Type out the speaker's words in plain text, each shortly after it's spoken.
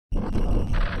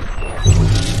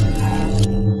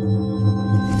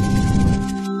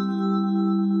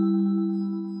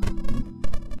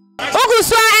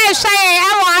share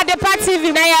Adepa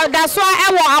TV na that's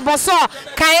why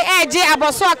Abosocane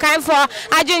Abosocane for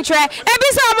Argentre.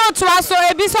 Ebiso mo to aso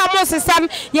ebiso mo system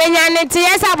yenyanenti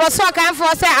yes Abosocane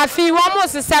for say afi one more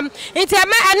system. It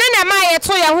ene ma ye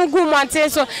to ye hu gu monte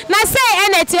so na say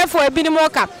enetie for ebi ni mo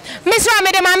ka. Mr.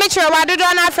 Amede ma me chere wado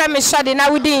don afre me shade na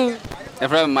wudin. E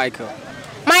frame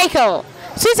Michael.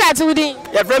 Sweetheart wudin.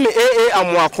 E frame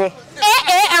Amuako.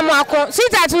 Amuako.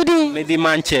 Sweetheart wudin. Me di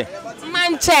Manche.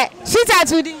 Sweetheart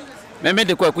wudin. Me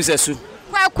de Kwaku Sesu.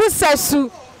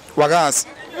 Wagaz.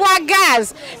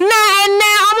 Na ene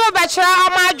omo bechira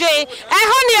omadwe.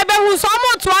 Ehoni ebe hu so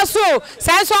omo to aso.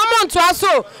 Say so omo to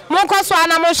aso. Monko so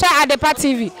ana mo share Adepa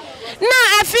TV.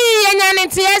 Na afi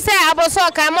yenyanenti ese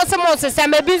Abosocane mo se mo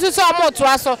system ebi so omo to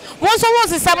aso. Wo so wo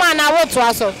system ana wo to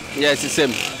aso. Yes,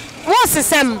 system. Wo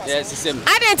system? Yes, system.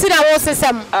 Adenti na wo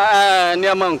system.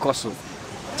 Niama nkoso.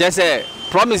 Just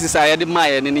promises I had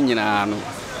my ni nyina no.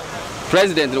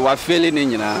 President were failing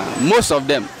in most of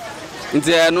them.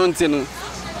 Into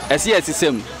as yes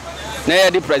system. Na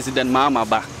the president Mahama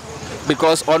ba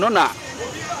because onona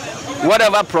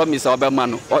whatever promise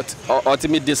Obama or to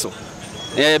me this so.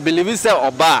 Believe say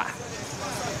oba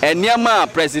eniama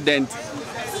president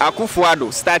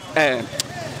Akuffo start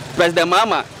president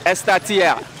Mahama start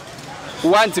here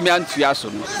want me antuaso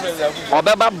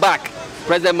obeba back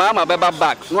president Mahama beba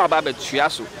back no about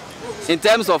tuaso in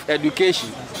terms of education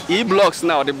e-blocks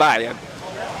now the buyer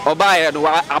or buyer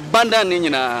abandon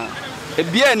nyina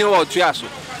ebia ni wo tuaso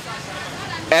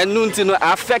enu ntino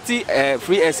affecting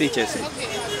free SHS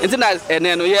internet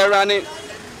eneno ye running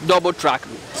double track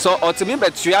so ultimately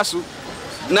be tuaso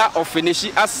na or finish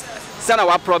as sana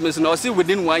wa promise no see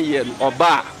within 1 year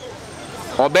oba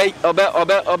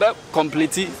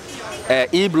complete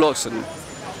e-blocks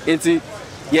into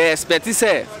ye expect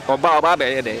say oba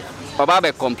be there oba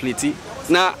be complete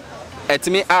na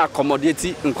etimi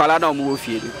accommodate nkwala na omo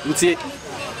ofie nti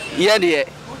ye de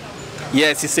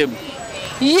yes system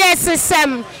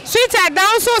sweeter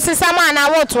down so system na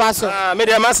what to aso me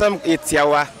dey masam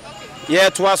etiawa ye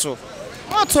to aso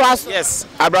what to aso yes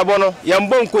abrabo no ye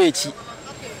mbonko echi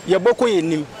ye boko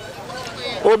yenim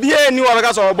obi eni wa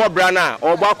beka so obo bra na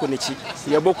obo akonechi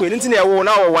ye boko eni nti na ye wo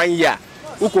na 1 year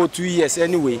uko 2 years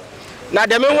anyway na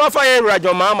dem ho afa ye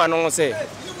rajo Mahama no say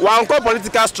one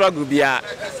political struggle bia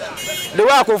the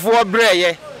way Akuffo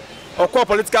breye okọ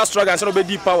political struggle and so be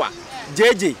deep power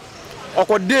JJ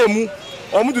okodemu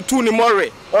omututu ni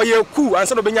more oye ku and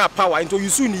so be nya power into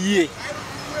yusu ni yie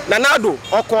na Addo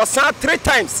okọ san 3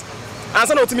 times and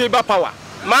so otimi ba power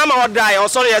Mahama oda ya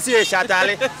osoro yesi e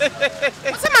shatale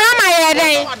se Mahama ye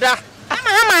den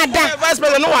Mahama da vice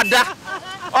president no wada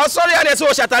osoro ya yesi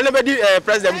o shatale be di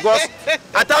president because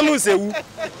atamu sewu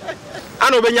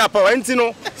ana obenya power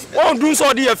ntino on dum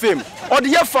so de fam o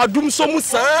de fa dum so mu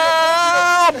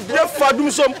saa de fa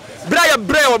dum so bra ya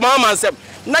bra o Mahama nsem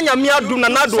na nyame adum na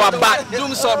Addo aba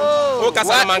dum so o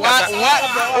kasa mankasa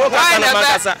o kasa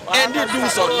mankasa endi dum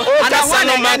so o kasa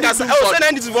no mankasa o se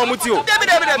na ndi vo muti o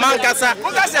mankasa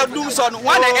o kasa dum so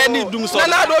wa na endi dum so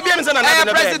na Addo obi em se na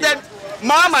Addo president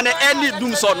Mahama na endi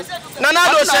dum so na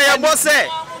Addo share bo se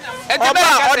oba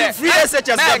o the free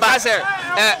SHS baba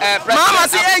Mahama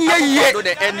si enye ye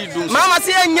Mahama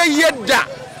si enye ye da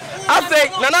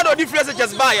afa na Addo the free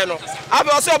SHS ba ye no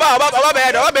afa o se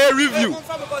oba be review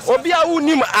obi a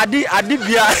unim ade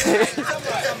bia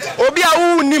obi a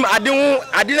unim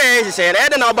ade na ye hye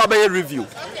na na oba be review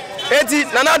enti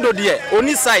na Addo de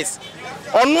oni size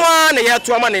ono a na ye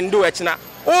to ama ne ndo akina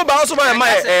o ba so ba ma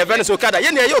Venice Okada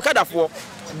ye na ye Okada fo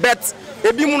bet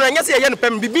ebi mu na nya se ye no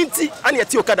pem bibinti ana ye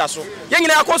ti Okada so ye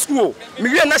nyina akọ school me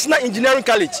wie National Engineering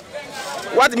College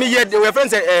what me ye we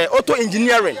friends auto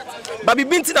engineering ba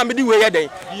bibinti na me di we ye den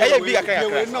ye bi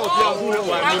akaya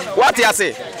what you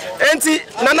say enti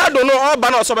na Addo no oba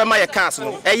na so be ma ye cars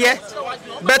no eye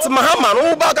bet Mahama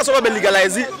no ba ka so be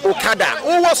legalize Okada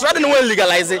o wo so de no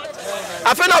legalize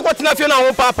afa na akotena fie na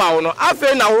ho papa no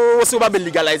afa na wo so be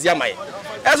legalize ya mai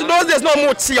as those days no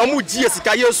mo chi o mo ji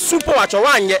esika ye super wacho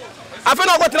wanye afa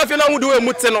na akotena fie na ho de we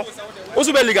muti no wo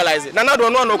so be legalize na Addo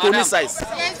no ko ni size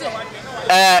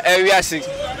we are sick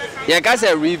ye ka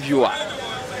say reviewer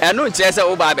eno nche say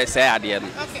wo ba be say ade no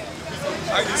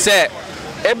say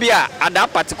ebia at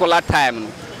that particular time no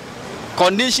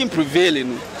condition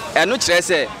prevailing eno kire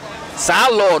say sa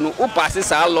law no o pass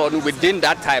sa law no within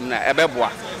that time na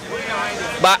ebeboa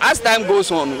but as time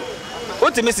goes on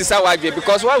ultimately sisa wagwe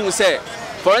because one will say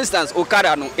for instance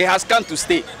Okada no it has come to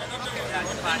stay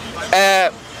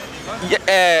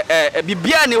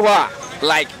bibia ni ho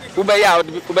like ubeya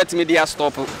ubetimi dia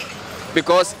stop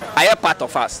because I am part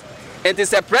of us. It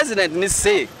is a president ni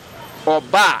say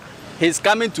oba he's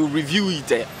coming to review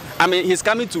it I mean, he's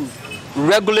coming to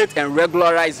regulate and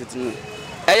regularize it.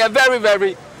 I am very,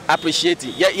 very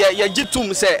appreciative. Yeah,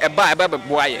 Jitum say a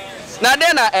boy. Now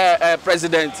then,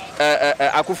 President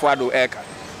Akuffo Eka,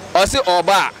 or say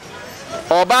Oba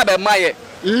be my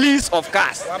list of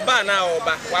cars. Waba na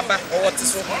Oba, what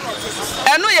is so?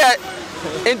 And no,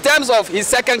 in terms of his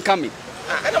second coming.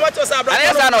 I know what you say,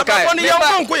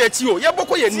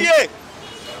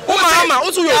 Mahama,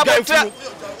 also your guy.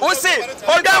 Who say,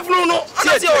 no,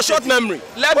 I see your short memory.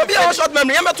 Let me be a short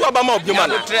memory. I'm to Obama of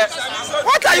Jumana.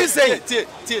 What are you saying?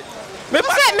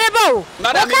 Mebo,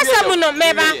 Okasabuno,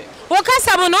 Meba,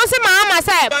 Okasabuno, Mahama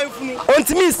said, on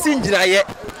to me, Sinjina,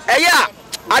 yeah.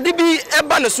 Adibi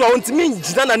Ebana so on to me,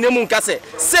 Jana Nemun Case,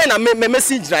 send a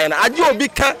message, and I do be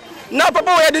can now,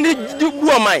 Papa, I didn't do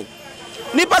mine.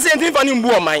 Nipa say anything for him,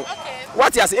 mine.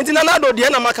 What you say? Intinanado, the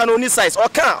Anamakano size, or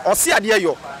can, or see a dear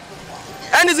yo.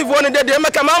 And is if one day they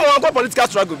make a man on political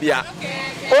struggle.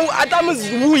 Oh, Adam's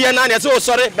woo yan, so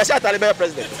sorry, Bashata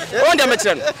president. On the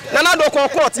mention. Nanado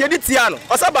court, Yeditiano,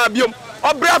 or Sababium,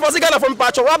 or Bravo Sigana from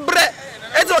Pacho, or Bre.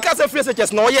 It's okay, free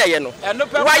SHS, no, yeah, no.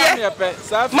 Why,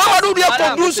 Mama, do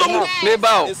you do some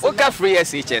Mabel? Okay, free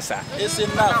SHS. It's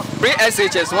enough. Free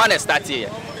SHS, one is start here.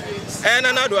 And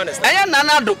another one is I am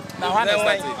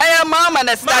Mama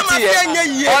and start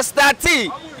here. Or start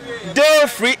day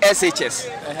free SHS.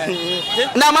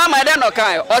 Now, Mama, I don't know,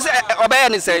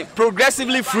 Obey say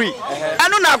progressively free. I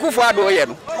don't know who for do you.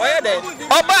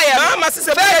 Obey, Mama,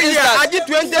 sister, I did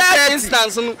 20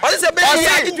 instance. What is a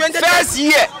baby? 21st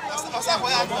year.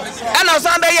 And now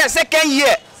Sunday year, second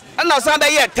year. And now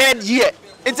Sunday year, third year.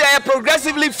 It's a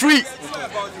progressively free.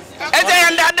 And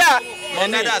then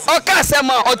okay,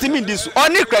 Sama, ultimate this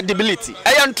only credibility.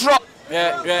 I am true.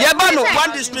 Yeah,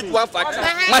 one district, one factor.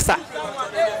 Massa.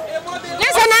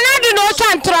 Yes, and I do not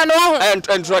chant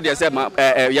and try to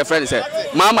your friend said,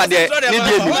 Mama, dear,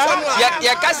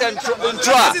 your cousin,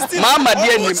 Mama,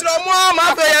 dear,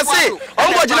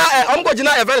 I'm going to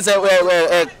events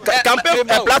campaign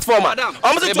platform. I'm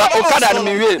going to Okada and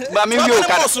me, but me, I'm going to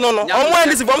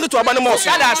go to Abanamos.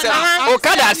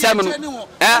 Okada, Samuel,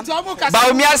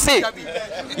 Baumia say,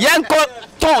 Yanko,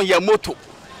 ton your moto.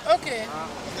 Okay.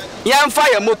 Yan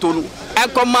fire moto no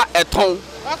enkomma eton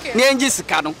ni engine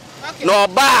kanu no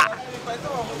ba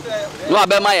no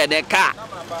abema ye de car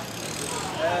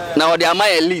na odi ama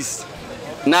ye lease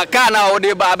na car na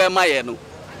odi ba abema ye no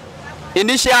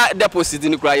initial deposit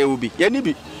ni kura ye obi ye ni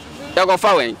bi ye go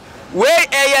fa wen we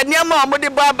ye niam omode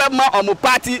ba abema omo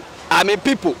party ami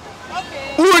people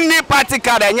who ni party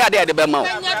card enya de bema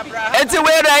enti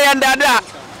we re ye ndada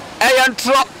e ye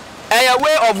ntro a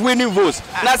way of winning votes.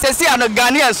 Now, say, see, I'm a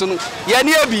Ghanaian, no,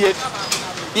 Yanni Obie,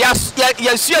 yes,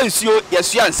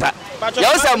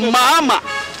 Mahama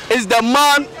is the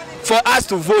man for us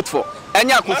to vote for. And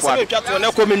Akuffo,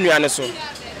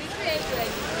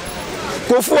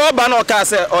 Kufuor Banoka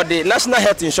say, or the National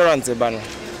Health Insurance ban.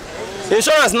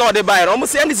 Insurance not the buyer,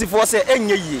 almost NDC for say,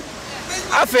 any ye.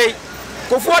 I say,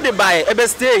 Kufuor the buyer, a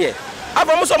best stay. I've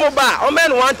almost buy, or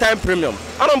man one time premium.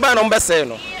 I don't buy number say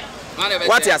no.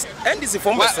 What is NDC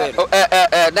from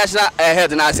national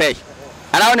head and I say,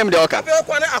 and I want the Oka.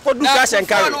 I could do cash and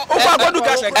carry.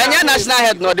 And your national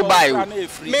head not the buy. I'm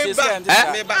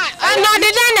not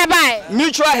the buy.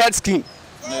 Mutual health scheme.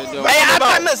 What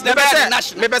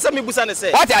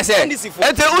I said, the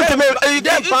ultimate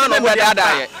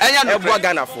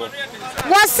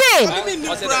was say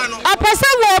a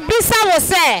person will be so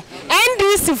say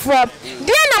NDC for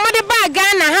dear no buy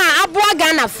Ghana ha abua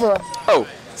Ghana for. Oh.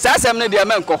 Sasam ne dia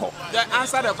men ko ho.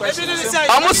 Answer the question.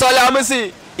 Almost all am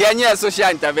see yenye social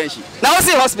intervention. Now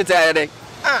see hospital here den.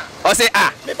 O say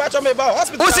me patcho me ba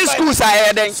hospital. O see schools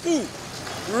here den. School.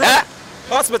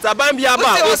 Hospital ban bia ba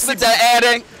hospital here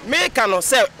den. Me can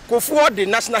say Kufuor the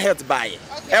national health buy.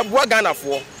 Eboa Ghana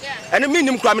for. And me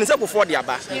nim kra me say Kufuor the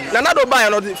aba. Na na do buy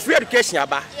no free education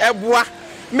aba. Eboa.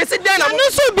 Me say den na no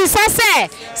so bi say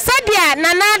dia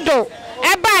nanado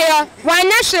Ebayo, why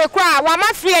not cry? Why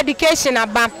my free education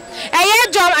about?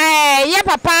 Ye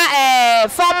papa,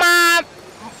 former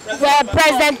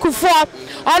President Akuffo,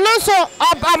 and also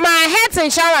my health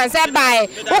insurance. By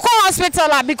Oko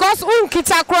hospital because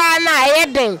kita cry na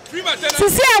heading. See,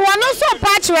 I want also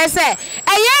patch where say,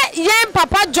 ye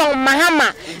papa John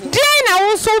Mahama. Dear na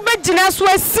also be dinner so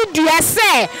sidia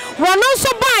say, one also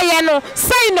buy no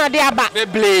say no dear ba.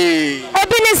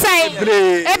 Ebini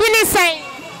say.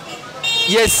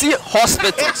 Yes, see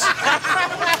hospitals.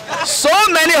 So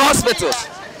many hospitals.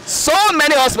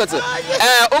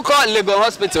 Oko Lagos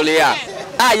Hospital here.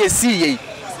 You see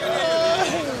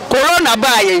Corona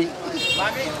by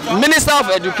Minister of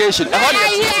Education.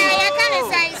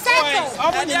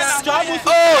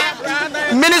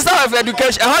 Minister of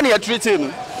Education, how you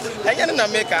treating?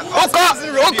 Oko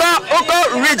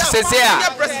Ridge says here.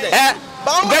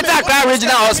 Better Accra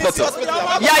Regional Hospital.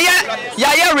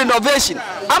 Yeah, renovation.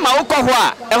 I'm a Oko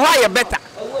why better.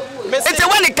 It's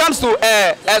when it comes to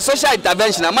social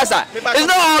intervention, Massa, it's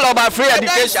not all about free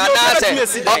education.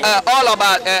 All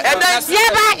about NDC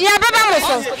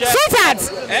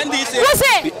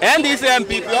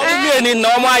NPP. Only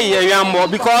normal year more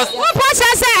because what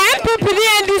person say NPP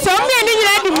NDC only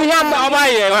normal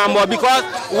year more because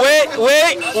we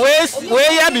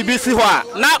BBC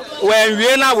now when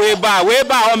we na we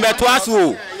bar on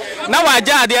betwasu. Now I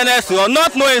just the NSC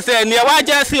not knowing say near why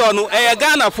just on a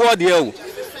Ghana for the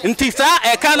Ntisa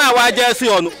e kana wa jesi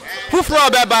onu fufuro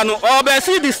beba no obe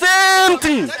see the same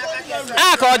thing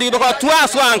akodi because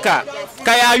twice anka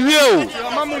kaya wie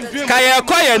kaya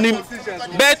koya nim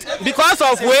but because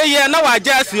of we here na wa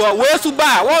jesi o we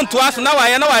suba won twice na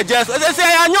wa jesi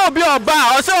say anya obi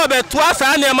oba o say obe twice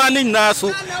anema ni na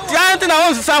so ti anti na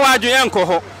won sisa wa adwen enko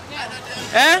ho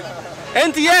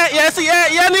enti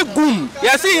ye ni gum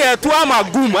ye see ye to ama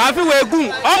gum afi we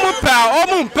gum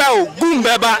omu pe gum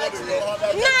beba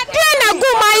na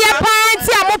guma ya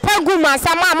party amopa guma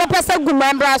sama amopesa guma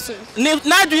embraso ni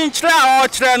na dwin kira o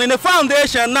kira ni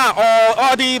foundation na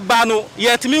or the banu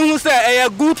yet me hu say a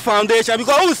good foundation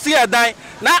because who see a dan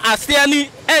na asia ni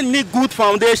any good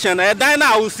foundation a dan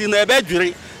na who see na be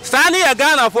dwiri sani ya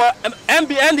Ghana for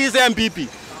NDC NPP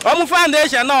omu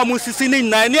foundation na omu sisi ni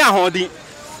na ni ahodi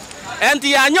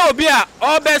enti anya obi a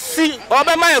obesi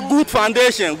obema a good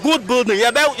foundation good building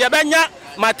ye be nya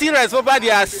materials over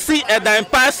there see a dime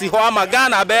pass ho ama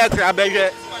Ghana be Accra be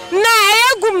hwe na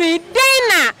egumi den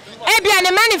na ebia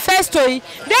ne manifesto yi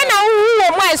den na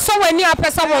wo mo so wani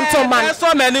apesa wonto man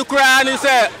so many cry ni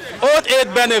say old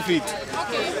age benefit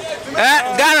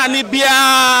Ghana ni bia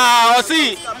o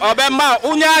see obema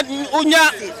unya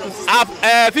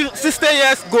 60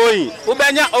 years going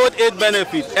ubenya old age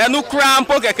benefit enu cry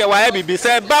mpo keke wa bibi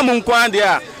say ba mu nkwan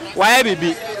dia wa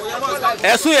bibi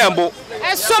esu yembo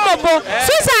Esomobo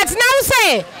Susan now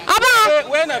say aba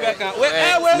we na beka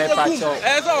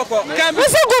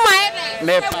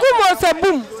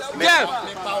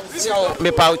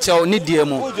me pa cho ni die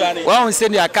mu wa hun se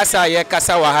ni akasa ye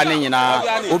kasa wa ha ne nyina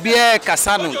obi e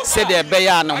kasa no se de be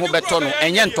ya ne ho beto no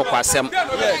enye ntokwasem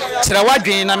kire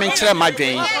wadwen na me kire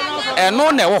madwen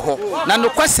eno na wo ho na no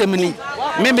kwasem ni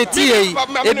memetie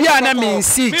ebi ana me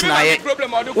nsi kinaye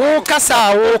wo kasa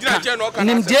wo ka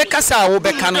nimdie kasa wo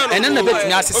beka no ene na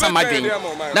betumi asesa madwen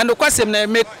na no kwasem na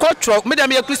me kotro me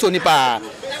dem ye Kristo ni pa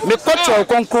me kotro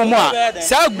konkro mu a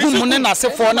sa gum ne na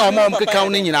sefo na omo keka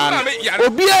no nyina no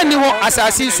obi ani ho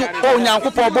asasi so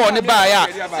onyankopon bo ne ba ya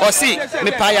o si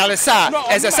me pa yare sa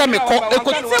esese me ko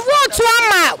wotu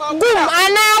ama gum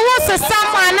ana wo sesa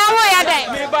ana wo ya dai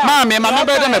ma me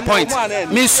be dem point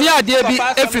me sua de bi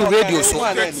every radio so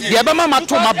de be ma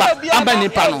to maba aba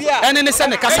nipa no ene ne se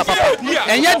ne kasa papa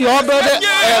enye de obo de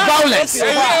violence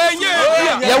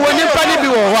ye woni pa ni bi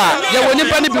wo ho a ye woni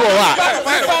pa ni bi wo ho a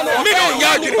mi no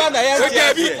ya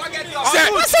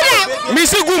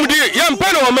Missy Gumdi, young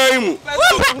pen or Mamu.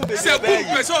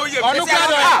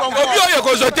 Obi oye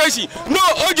consultation. No,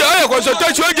 oje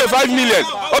consultation oje 5 million.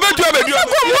 Obe tu obe.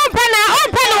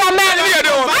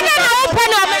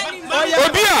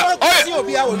 Obia,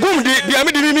 Gumdi, the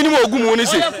Amidi minimum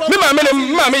Gumunisi.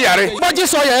 Mamma Yare.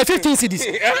 Budget oil 15 cities.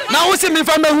 Now we see me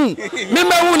from who? Me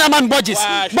na man budget.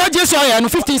 Budget oil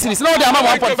 15 cities. No, they are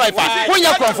 1.5. When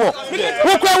you come for.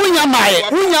 Who can win your mind?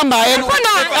 Win your mind.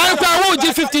 I can hold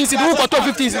 15 cities. Who got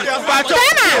 15 cities?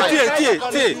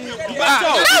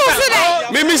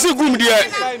 Me Missy Gumdi. I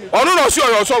don't know sure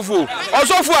yourself.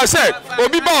 Also, I said,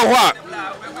 Obi Bawa.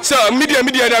 So media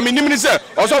na me nimni say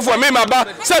also for me maba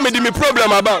say me di me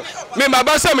problem about me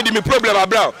maba say me di me problem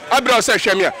about abra say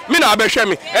hweme me na aba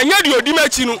hweme enye di odi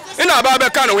machi no na aba be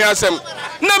ka no we asem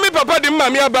na me papa di mama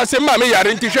me aba say mama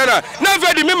yare nti hwera na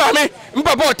fe di me mama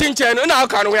papa otinche no na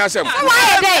aka no we asem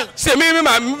say me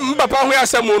papa ho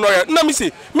asem no na me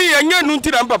say me enye nu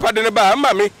nti na papa de ne ba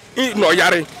mama no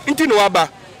yare nti no aba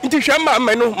nti hwema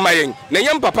mama no mayen na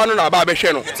nyam papa no na aba be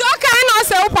hwe no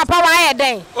say o papa wa ye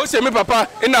den o say me papa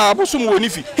ina abusum woni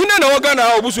fi hina na woga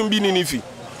na obusum bi ni fi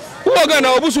woga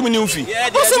na obusum ni fi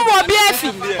obusum obi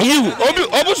afi yiwu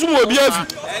obusum obi afi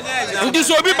ndi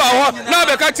so obi ba ho na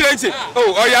be ka tirenche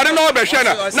o yare na obe hwe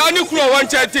na ni kuro won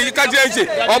chete ka tirenche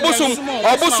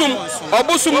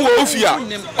obusum wo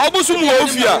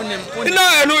ofia ina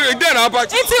eno de na apa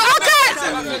nti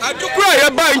okay Adukura ye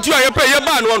ba ntu ye pe ye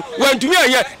ba no wantumi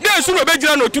aye dey so no be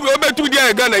gira no tumi obetu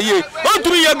dia Ghana ye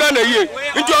ontumi ye Ghana ye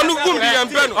ntu onu gum di ye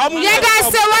mpe no ye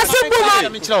da se wasu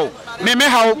buma me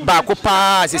how ba ko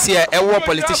pa sisi e wo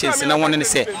politicians na won ne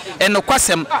se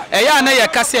enokwasem eya na ye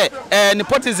ka se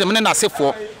nepotism ne na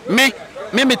sefo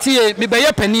me tie me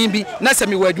beye panin bi na se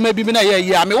me wadwuma bi na ye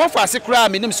yi me wo fa ase kra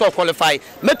me nim so qualify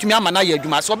metumi ama na ye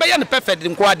adwuma so beye ne perfect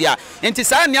nko ade a enti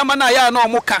sa ne ama na ya na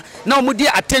omuka na omudi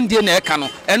attendie na eka no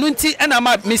enu nti ena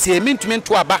ma me se me ntumi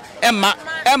nto aba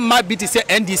emma bi ti se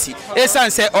NDC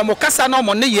esan se omukasa na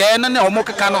omo ne ye na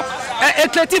omukaka no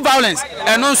creative violence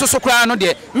enu nso so kra no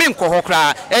de me nko ho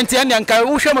kra enti ene nka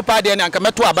wo hwe mo pa de ne nka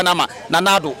meto aba na ma na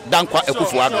Addo dankwa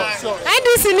Akuffo Addo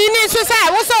NDC ni so say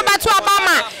wo so bato aba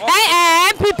ma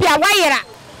NPP a wayira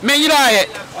me yira ye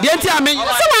de enti a me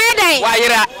so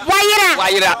wayira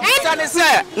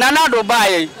say na Addo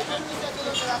bae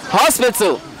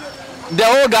hospital the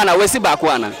whole Ghana we see back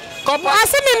one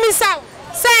asemi misa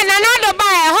say na Addo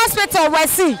bae hospital we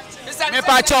see me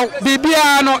pa chow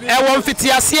bibia no e won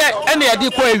fitiase e na ye di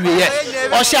ko awie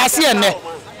o hyiase ene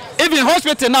even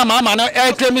hospital na Mahama no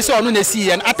e claim say onu na si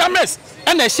ye atames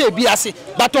e na hye bi ase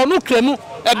but onu kremu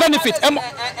a benefit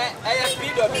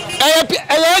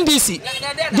NDC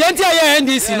the entire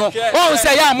NDC no oh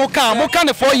say ya muka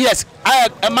ne 4 years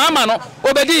Mahama no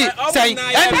obedi say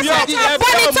NDC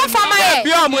bonito fama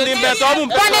bi omu ni beto omu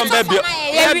beto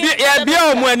ya bi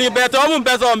omu ani beto omu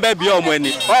beto on be bi omu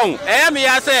ani on me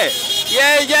ya say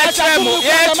ye tremu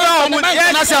ye tremu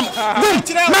ye nasam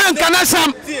man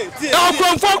kanasam o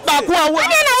konfo ba ko awo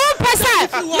na one person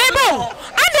mebo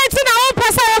adeti na one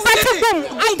person o beti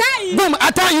boom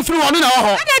ata ifri wonu na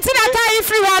ho adeti na ata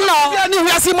ifri wonu no ni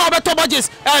wiase mo beto budget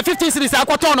 15 cities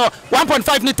akwoto no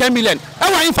 1.5 ni 10 million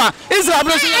e wa infa Israel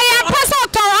bro ya person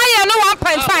to aye no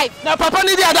 1.5 na papa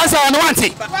ni dia dansa no wanti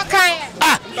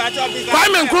kwa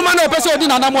me nkruma na opese odi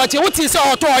na na mo achi wuti se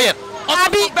oto oye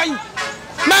abi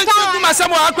man kuma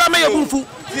samo akwa me yebunfu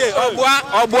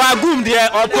obo agum de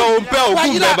oto ompe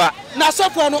ogum beba na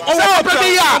sofo no owo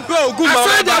be ya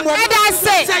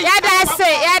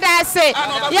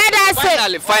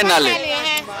finally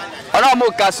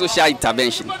Oromoka social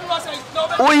intervention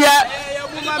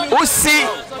we see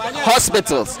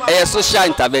hospitals social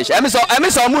intervention emi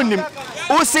so munim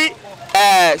we see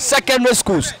secondary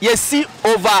schools you see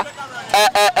over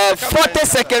 40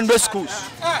 secondary schools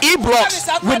e-blocks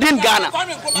within Ghana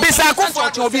bisa Akuffo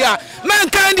chobia man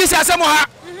kan this asemo ha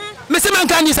Mr. Man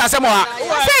can this asemo ha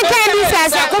say can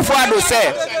this Akuffo Addo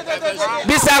say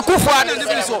bisa Akuffo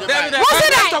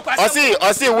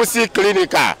osi we see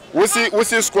clinical we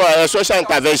see school social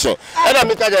intervention and I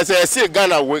make say see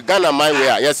Ghana my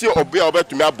way you see obia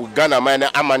obetumi abu Ghana man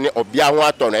amane obia ho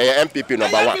aton NPP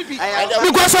number 1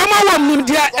 because am won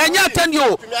dia enya attend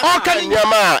you all can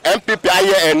nyama NPP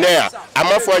aye ene a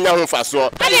amafo anya ho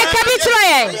faso ale ka bi tro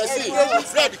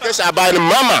ye education about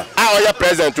mama a oya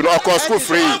president no school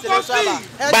free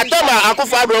but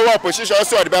Akuffo Addo opposition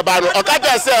also the baba no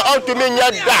okaja say on to me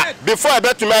nya da before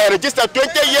betumi register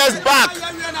 20 years back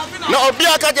na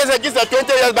obia okaja register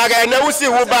 20 years back and we see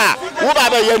wo ba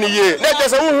be ye ni ye na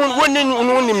just won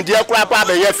nim dia kura pa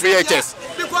be ye free HS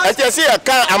and you see a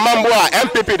can amambo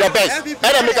MPP the best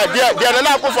and make dia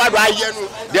na Akuffo Addo aye no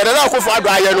dia na Akuffo Addo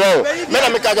aye no me na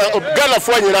make Ghana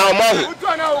for nyina o ma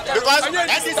because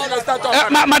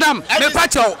madam me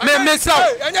pacho me so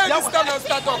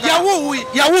ya wuwi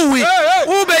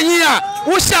wo be yin a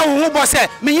wo hya wo bo se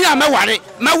me yin a me ware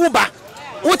me wo ba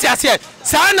wo ti ase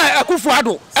sa na Akuffo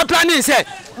Addo e planning say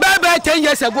bebe 10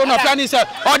 years ago no planning say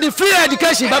or the free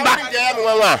education baba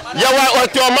ya wa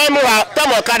oto mamu ha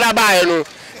tamo kada ba e no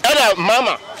era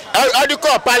mama odi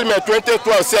call parliament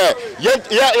 2012 say ye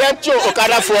tio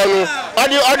okada fo no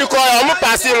odi call o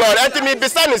passing law enti mi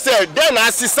bisani say den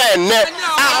asisa ene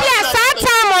sa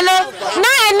time no na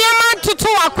eniama tutu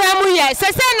akwamu ye se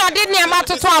no de eniama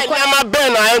tutu akwamu eniama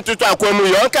ben na tutu akwamu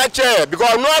ye on ka che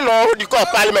because no odi call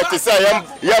parliament say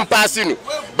yam passing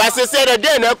but say the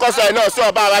day na koso na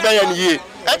so ba ba ye ni ye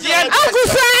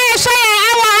Akuffo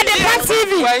Adepa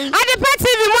TV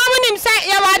mo nim say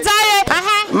ya wadaye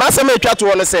masama etwa to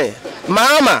won say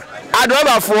Mahama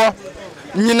adobafo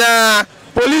nyina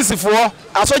police fo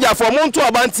asojafo mo nto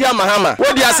abantia Mahama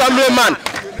we di assemblyman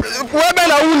we be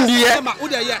na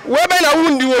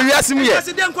wundi wo wiasim ye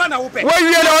we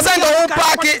wie na osan go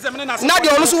park na de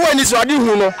onu so wani so ade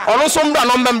hu no onu so mbra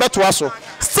no mbembe to aso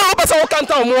still be say wo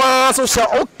kanta omo aso sha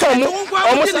o kam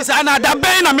omo sisa na da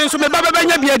ben na me so me baba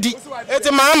nya biadi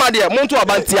eti Mahama de mo nto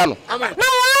abantia no na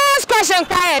last question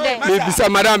kai de me bisa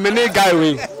madam me no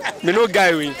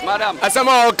guy we madam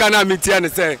asama o kana mitia ne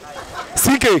say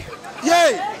CK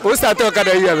Who started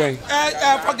Okada here, man?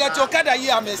 Forget Okada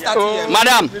here, I'm starting.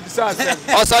 Madam,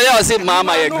 also you say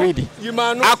Mahama you greedy.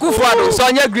 Akuffo Addo, so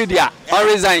you greedy or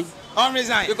resign.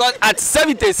 Because at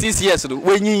 76 years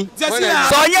when you so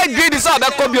you greedy so be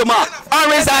come your man. On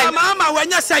resign. Mahama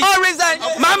when you say. On resign.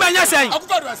 Mahama you say.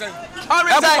 On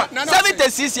resign.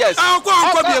 76 years. On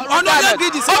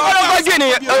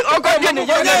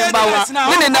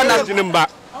greedy.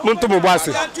 Muntu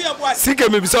mubase sike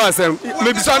mebisa wasem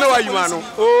mebisa no wayi ma no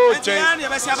o chen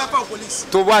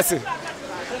to base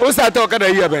o sa ta Okada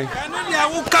here ben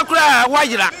wo kakura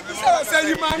wayira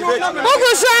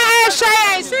Ogu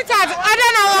share sweetheart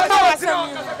Addo wo ba wasem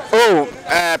Oh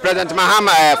President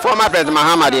Mahama former President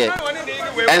Mahama there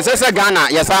and say Ghana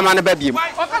yes ama no ba biem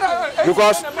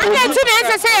because okay to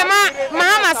dey say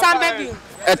Mahama sam ba biem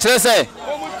say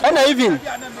and even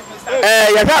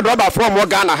you had rubber from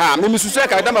Ghana ha me susu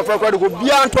ka da ma fra kwa go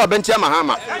bia nto abentia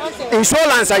Mahama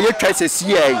insurance aye twice a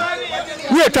year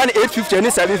we turn 850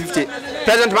 and 750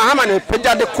 President Mahama ne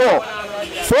peda the call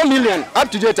 4 million up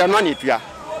to date and one etua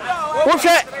wo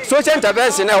hwe social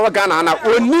intervention na Ghana na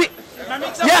oni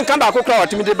ye nka ba kokra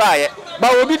otimi de baaye ba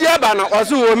obi di aba na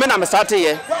oso wo me na me start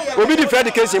ye obi di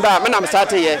education ba me na me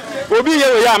start ye obi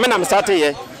ye we ya me na me start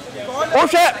ye wo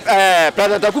hwe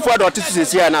President Akuffo Addo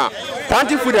otisisi ya na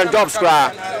Planting food and jobs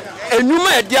cry. And you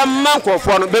might dear man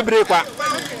for no baby qua.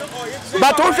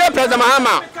 But also President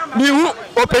Mahama, you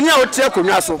open your check on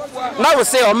your so. Now we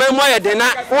say, or man, why they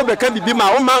not over can be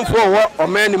my own man for war or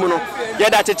man.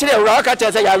 Yet that a chill rocket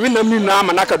as I win a new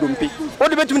Namanaka Dumpi.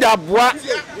 What between the bois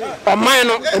or mine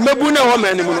and Mabuna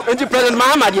woman and President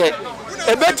Mahama yet.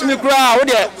 A bet me crowd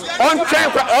there on train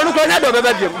on Canada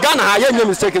Ghana, I am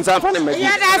mistaken something.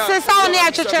 Yeah, that's the sound here,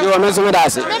 Chicho. You are not so good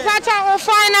as it.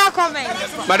 Final comment.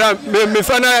 Madam, me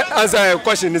final answer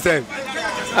question is saying.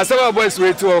 I saw our boys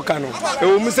way to Okano. It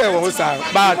will say what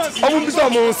but I will be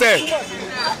someone say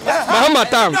Mahama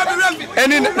Tam,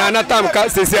 any Nana Tam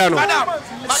Cassiano.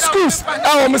 Schools,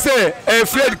 I will say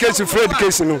free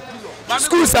education.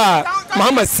 Schools are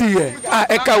Mahama see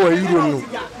Eka where you don't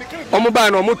know.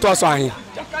 Omuba no moto so ahin.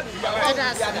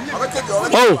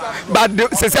 Oh, but the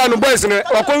Sesiano boys no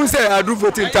okon say adu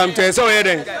voting time to so here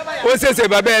den. O say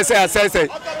baba say say.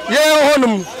 Ye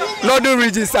honum northern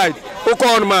region side. O ko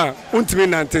on ma untimi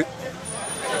nante.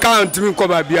 Count me ko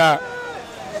ba bia.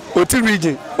 Oti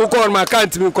region. O ko on ma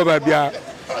count me ko ba bia.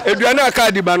 Eduana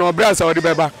aka di ba no brasa o di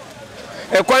beba.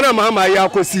 E kwa na Mahama ya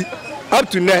akosi up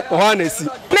to now ohanesi.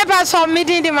 Never saw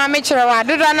meeting the mamechera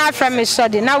do na from me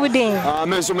study now we din.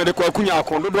 Me so me de kwakunya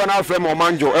akon do na from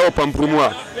Omanjo e opampurumu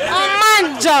a.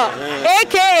 Omanjo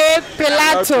aka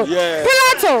Pilato.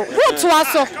 Pilato who to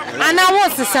aso ana wo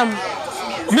sesam.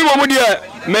 Me mo de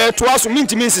me to aso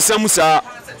mintimi sesam sa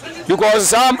because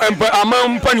some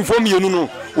amam pani for me no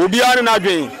obi an na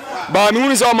adwen ba me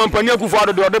hunu se omampani Akuffo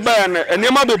Addo de ba ne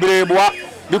ma bebre boa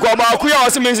because ba akuya o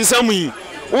se me sesam yi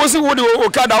wo se wo de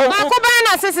Okada wo ko ba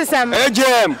na sesam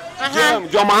jem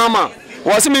jo Mahama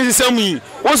wo se me sesam yi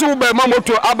wo se wo ba ma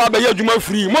moto aba ba ya adwuma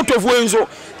free moto fo enso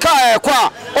ka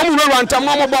kwa o mu no rantam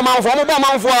no mo bo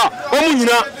manfo a o mu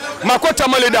nyina makota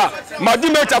maleda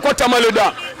madimeta kota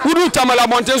maleda kudu tamala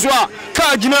montenso a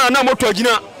ka gina na moto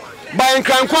gina ba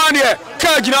nkran kwa de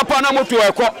ka gina pa na moto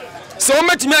ekọ so o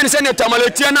metimi ani se ne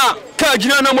tamaletia na ka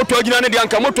gina na moto gina ne de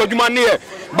anka moto adwuma ne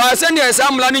ba se ne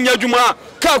samla ne nya adwuma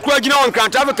ka kura gina on kan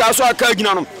traffic so aka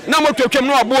gina no na moto twem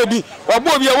no obo obi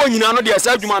a wo nyina no de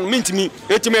asa adwuma no mintimi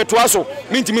etime to aso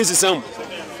mintimi sesam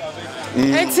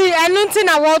enti enunti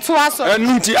na wo to aso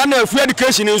enunti ana free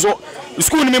education nso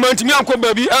school ni mantimi akọ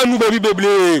baby anu baby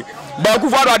beble ba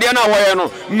Akuffo Addo ade na woye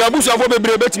no mabusafo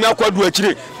bebre betimi akwadu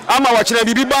akire ama wachina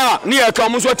bibi ba ne ya ka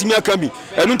muso atimi aka bi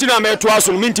enunti na meto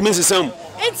aso mintimi sesam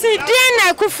enti die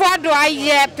na Akuffo Addo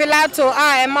aye Pilato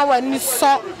ema wani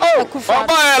so Akuffo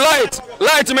Addo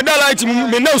light me da light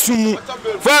me na sumu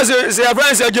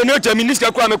France generator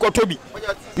minister kwa me kotobi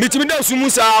mitimi da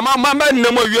sumu sa ma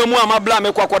na mo wiamu ama bla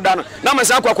me kwakoda no na me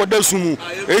sa kwakoda sumu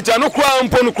eti ano kwa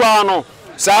mpo no kwa no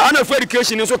sa ana for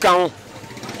education nso ka ho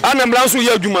ana mla nso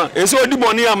ye adwuma ese odi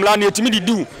boni amla na etimi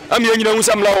didu am ye nyina hu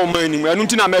sa mla o manim anu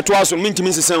nti na meto aso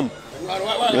mintimi sesam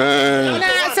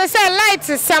na se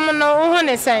light sam no ho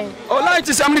ne sen o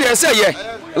light sam ne se ye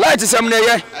light sam ne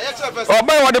ye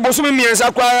oba wo de boso me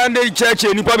miensa kwa na church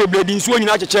nipa bebledi nso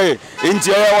nyina cheche enti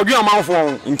ye odwe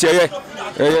amanfo enti ye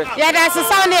ya da se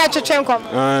sound ya cheche kom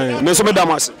me so me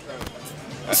damas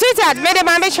sweetheart me de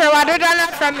mambe chere wa do na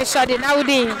from me study now we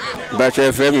din ba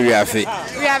che fe mi afi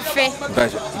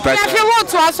ba che wo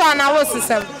to aso ana wo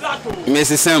sesam me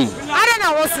sesam ara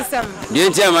na wo sesam de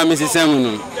ntia ma me sesam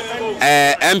no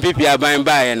NPP aban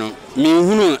baaye no mi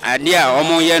hunu ade a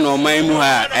omo ye no man mu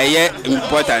ha eye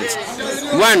important.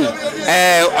 One,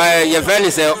 your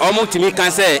friend say almost to me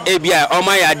can say ABI or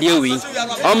my idea we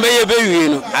on be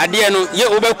no idea no ye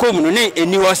obekom no ne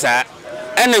eni ho saa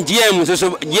ena GM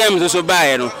so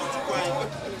buy no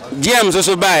GM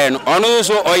so buy no ono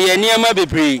so oye niam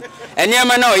bebre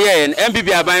eniam na oye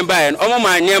NPP aban buy no omo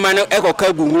ma niam no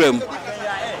ekoka gunwuram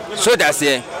so that's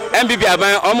here NPP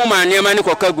aban omo ma niam no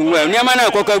ekoka gunwuram niam na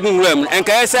ekoka gunwuram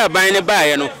enka yesa aban ne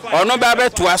buy no ono ba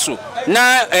betoa so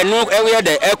na enu ewe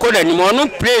de ekoda ni mo no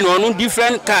play no no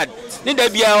different card ni da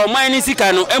bia o man ni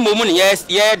sika no emomu ni yes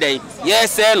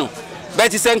no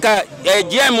but senka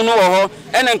GM no wo ho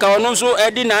enenka ono so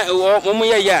edi na omu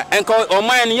ye ya enka o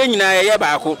man ni nyina ye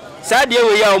baako sa de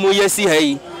we ya omu ye si ha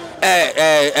yi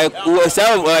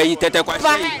sa tete kwa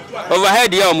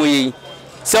overhead ya omu yi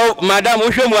so madam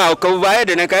ohwemu a overhead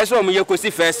ne ka so omu ye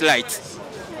kosi first light.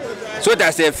 So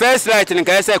that's the first light in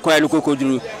Kasa Quino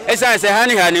Cocodru. As I say,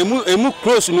 honey, emu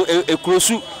close no a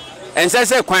crusu. And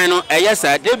says a quino, a yes,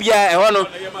 sir, Debia, a honor,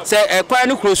 say a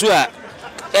quino crusua.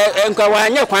 And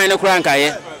Kawanya quino cranka.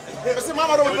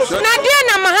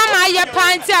 Nadia Mahama, ya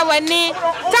panta when ni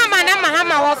Tamana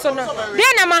Mahama also no.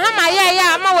 Then Mahama,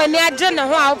 ya, when near Jenna,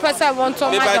 who our person want to.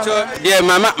 Dear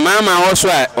Mamma also,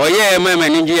 or yeah, Mamma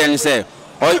Indian say.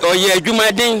 O ye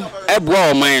adwumaden ebo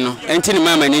o man no enti ni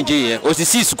mama ni giye o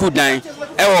sisi school dan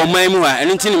e o man mu a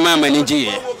enti ni mama ni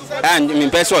giye and me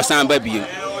pese o san ba bio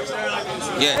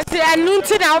yes ti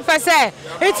anunti na o pese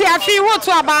enti afi wo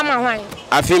to aba ma hwan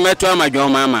afi meto amadwo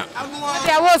mama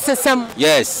ya wo sesam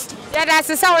yes ya da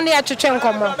sesa woni ya twetwe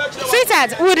nkomo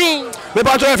sweetheart udin me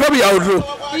ba to e fa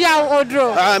ya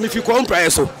odro me fi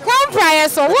komprae so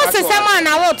wo sesam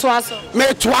na wo to aso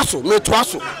me to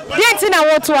aso enti na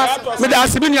wo to aso me da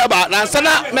asibi ni aba na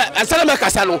ansana me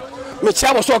kasa no me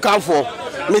chia bo so kanfo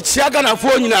me chia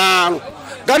ganafo nyina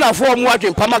ganafo mu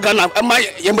adwen pama gana ma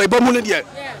ye mba mu ne de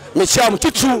me chia mu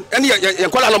titu ene ye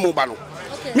kola no mu ba no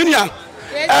minia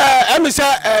me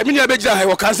say minia be gira he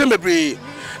wo kan se mebre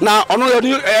na ono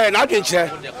na adwen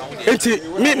kire enti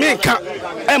me nka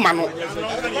e ma no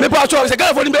me pa cho se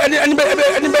ganafo ni be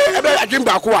adwen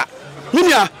ba ko a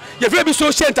minia ye fe bi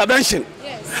social intervention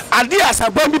ade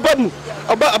asabon bi bamu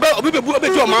obi bebu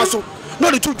obeju o manso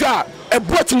no de tudwa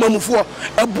ebo timamufo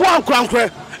ebo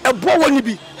ankrankre ebo woni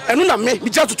bi enu na me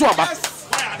ja tutu aba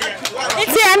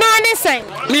iti eno ni sen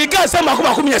mi ga se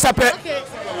makoma mi yesape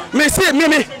me se mi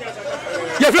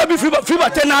ye fe bi fi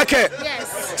batena ke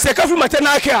se ka fi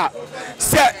batena ke a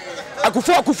se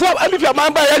Akuffo NPP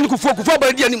amamba ya ni Akuffo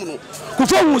ba di animu no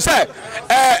Akuffo hu se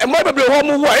mo bebre ho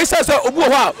mu wo isa se obu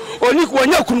ho a oni ko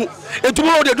nya kunu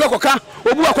etumo o de do koka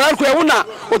obu akwara ko ewu na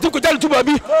otu ko jali tuba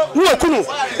bi hu okunu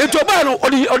etuba no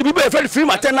odi bi be free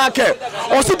matena ke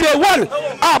o si day one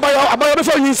abayo be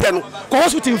for nyinse no ko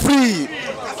hospital free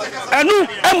enu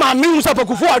e ma mi hu sa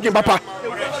Akuffo adwen papa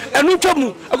enu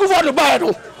twemu Akuffo do ba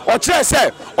no o kire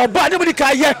se oba de bi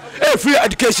ka ye free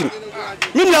education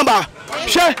mi number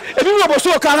she ebi mo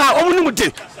Abosocane a omu ni mu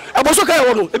de Abosocane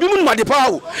wo no ebi mu ma Adepa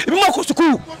wo ebi mo ko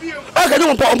school aka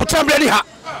nyo mpo tambre ni ha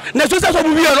na so se so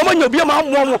bu biya no ma nyobi ma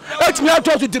mo etimi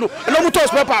ato so dino no mu to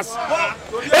papers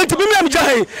enti bi mi am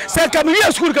jahe se ka mi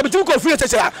wi school ka bi ko free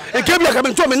teacher e ke bia ka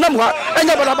bi to me nam ha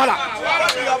enya bala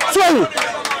so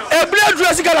e bla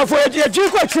dress gala fo ye ji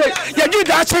ko tre ye ji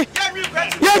da che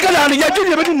ye gala ni ye ji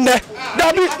ye bi nne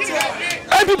da bi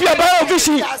NPP abayo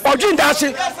ofisi ojin da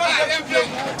che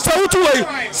se wutu we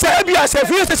se bia se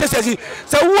free teacher se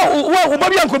wo ba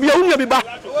bia nko bia unya bi ba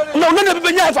na na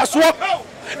bi nya fa so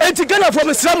enti gala fo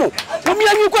me sramu wo mi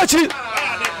anyu ko achi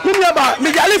mi ba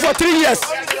me jali for 3 years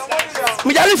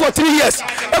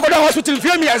e go da hospital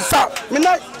fi mi ansa me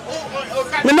na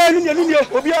ni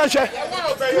obi a hwe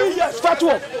 3 years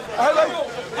fatuo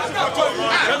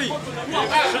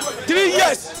 3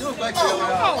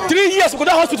 years go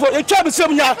da hospital e twa be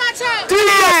sem nya 3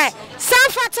 years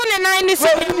san fatu ne nine ni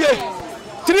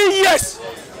 3 years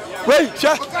wait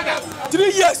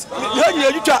 3 years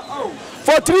you twa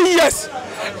for 3 years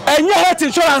enya health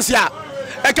insurance ya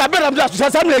e ka bela mda so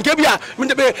sa na ke bia mi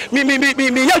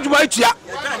ya djuma etua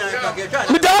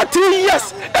mi da 3 years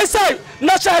e say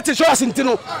national health insurance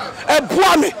ntino e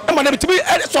boa me e ma na bitimi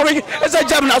sorry e say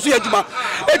jam na so ya djuma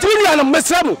e timi ya na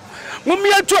mesramu mo mi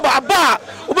etua ba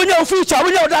obenya oficha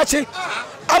obenya odachi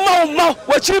ama mo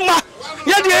wachi ma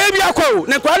ya de e bia kwa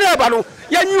na kwa na ba no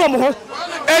ya nyi mo ho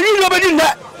e ni no be di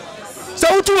na so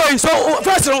utu we so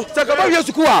first no se ka ba ye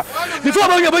school a before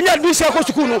ba ye banya admission ko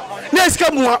school no na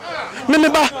esika muwa me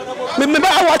ba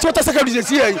awa chota secondary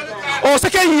this year o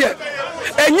second year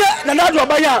enye na na do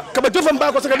ba ya ka ba to fam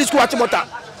ba ko secondary school achimota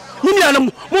mini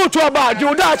anam mo to ba de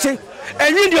oda achi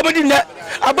enye ndi obedi na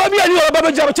aba bi ani o ba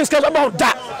ba jaba cheska ba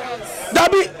da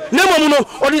dabi na mo no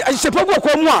odi sepagu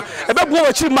kwa mu a ebebu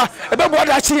wa chirima ebebu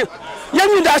da chi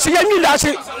yanyi da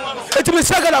chi etimi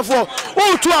sagalafo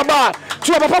o tu aba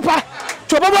tu papa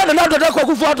na do da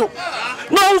Akuffo Addo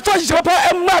no fa shi papa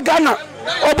emma Ghana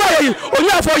oba yi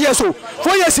onya 4 years o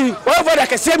 4 years o fa da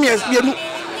kese mienu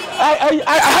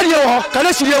I had you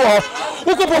kana shirye wo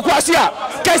ukopo kwase a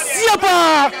kese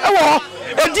pa ewo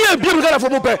edi ebiem Ghana fo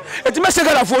mo pe etimi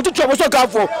sagalafo tutu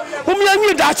Abosocane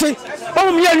umyanyi da chi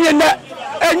umyanyi na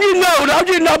enyi na o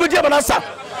da na obedi abanasa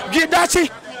gi da chi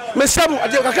mesam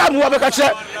ade kaka mu abeka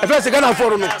kire efese Ghana fo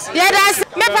no ye da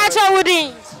me pa cho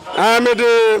wudi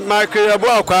amede Michael Abo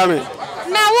akwame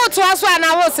na wo to aso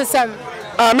na wo sesam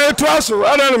me to aso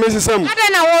ana na me sesam ada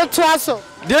na wo to aso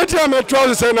de tia me to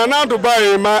aso se na na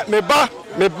Dubai ma me ba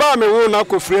me wo na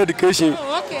ko free education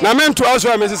na me to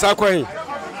aso me sesa kwan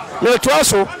me to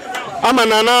aso ama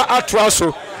nana ato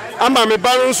aso ama me ba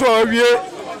nso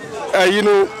awie you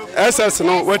know SS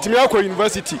no watimi akọ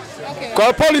university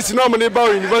ko police no me ba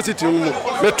university no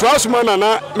me to aso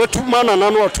manana me tu manana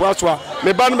no to aso a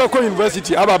me ba no be ko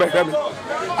university aba be hwe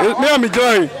me am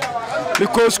joy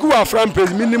because school of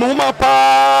France minimum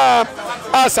pa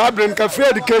as abren ka free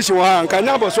education wa kan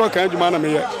nya boso kan adwuma na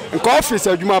me ye nka office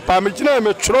adwuma pa me gina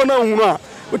me tworo na hunu a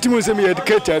otimi se me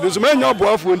educated so me nya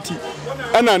oboafo nti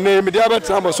ana na me dia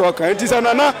betra boso kan nti sa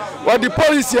na what the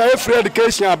policy a free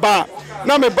education aba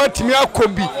na me batimi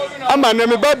akobi ama na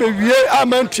me ba be wie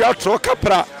ama ntua tro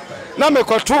kapra na me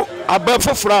koto aba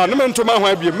fofora na me ntoma ho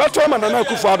abie meto ama na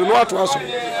Akuffo Addo no ato aso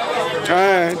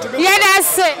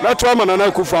Yes. That's why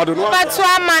Nana Akuffo Addo. That's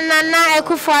why Nana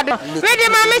Akuffo Addo. Ready,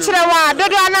 Mammy Chirawa,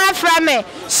 Dodo Anna Frame,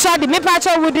 Shadi, me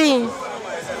patcha wooding.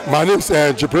 My name's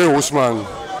Jibril Usman.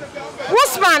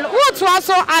 Usman, what was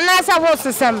so Anasa was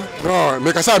the same? No,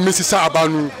 make us a Mrs.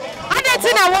 Abanu. I don't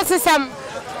think was the same.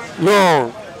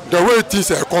 No, the way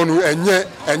things are going and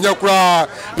yet, cry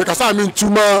because I mean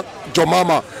Tuma,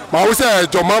 Jomama. My was a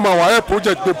Jomama, why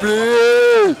project the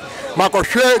play. Mako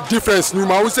share difference ni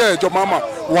ma say your mama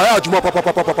why ajuma papa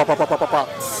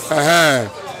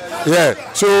yeah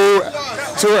so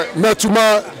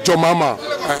metuma your mama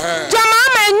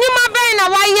nyima be na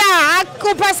why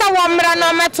akopesa wo mra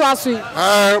no meto aso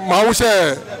ma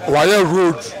say why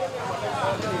road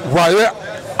why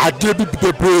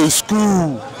Adepa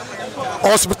school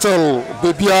hospital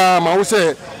baby ma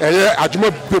say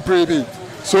ajuma bebre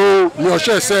so me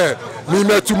share say me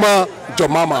metuma your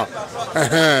mama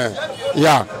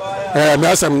yeah me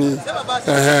asam ni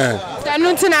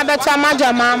Tanutina beto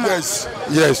amajo mama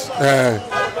yes okay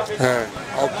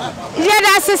yeah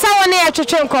that's the one here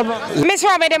twetwe nkobo Miss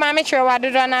Robert Mama Chirawa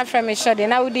Dodo na from Shodi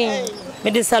na udin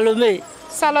me de Salome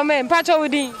mpacho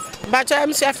udin mpacho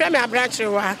am se afra me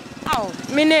Abrachirwa oh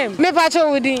me name me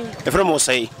mpacho udin efra mo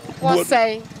say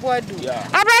Boadu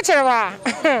Abrachirwa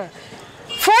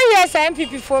 4 years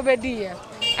NPP for bedi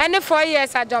and 4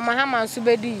 years Addo Mahama nso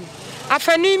bedi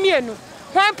afani mienu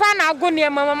hwan pa na ago ne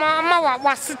mama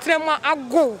wa setrema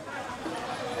ago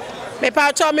me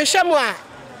pa cho me hwemu a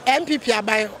NPP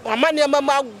abai wa ma ne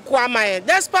mama ago amaye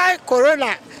despite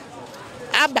corona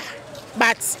aba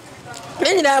but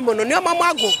me na mo no ne mama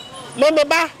ago me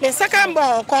ba me second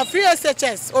ball ko free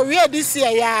SHS o we this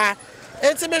year ya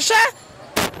enti me hwe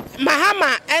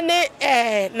Mahama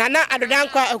ene nana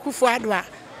adodankwa Akuffo Addo a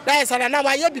na yesa na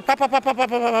wa yebi papa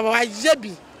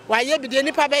wa yebi de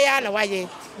nipa be ya na wa ye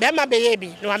be ma be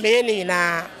yebi no wa me ye ni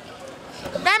na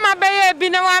be ma be yebi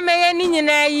na wa me ye ni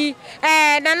nyina yi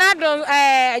nana do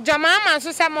Jomama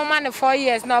so se mo ma ne 4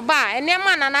 years no ba ene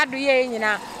ma nana do ye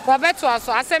nyina wo beto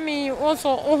aso asemi wonso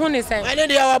ohu ne sen ene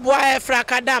de wa boa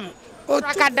frakadam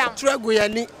tragu ya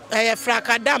ni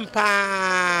frakadam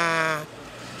pa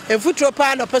efutro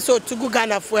pa no peso tugu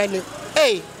Ghana fo ani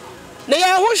na ye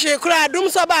hu hwe kura dum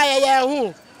so ba ye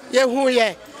hu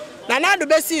ye na na do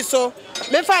besi so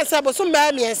me fa se bo so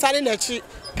mba mi ensane na chi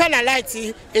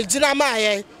penalty ejina ma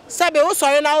ye sabe wo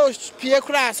sori na o pie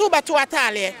kura so beto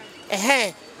atale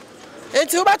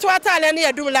enti wo beto atale na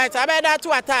ye dum light abeda to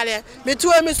atale me tu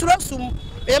emi suro sum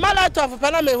e ma light of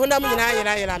pana me hunam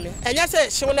nyina yira me enya se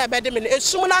hyew na bede me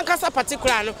esum na nkasa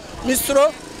particular no me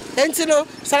suro enti no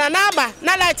sana na aba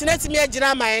na light na timi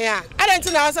agina ma ye a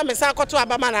enti na wasa me san koto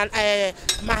aba ma na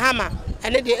Mahama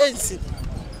ene de ensi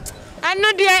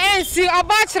eno de ensi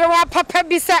oba Chirawa papa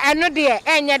bi se eno de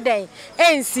enye den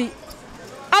ensi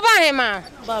oba hema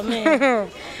ba me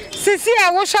sisi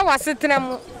e wo hwa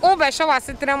wasetrem wo be hwa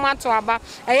wasetrem ato aba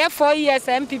eye 4 years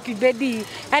NPP bedi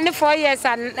ene 4 years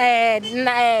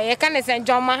ye kan se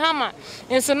John Mahama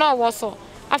enso na wo so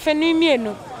afenu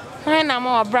mienu han na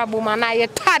ma wabrabo ma na ye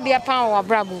tade pa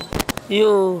wabrabo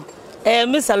yo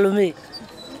me Salome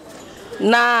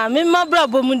Na me mabra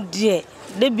bom die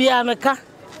de bia meka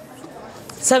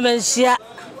semenhia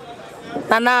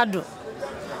nanado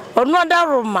ono da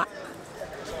Roma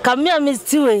kamia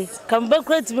mistiwe kamba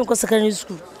create me ko secondary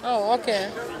school. Oh, okay.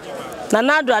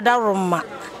 Nanado ada Roma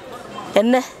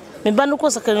ene me ba no ko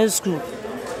secondary school.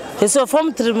 Eso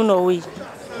form 3 mu no we.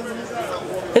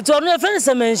 Eto ono e friend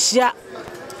semenhia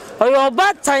oyo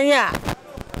obatan a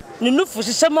ne nufu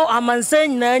hyehyemo amansan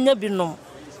nyina nya binom.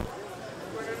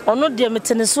 Ono de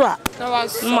metene so a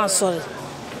ma sorry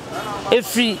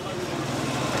efri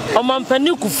omampani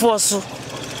Akuffo so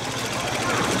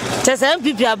tese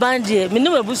NPP abandie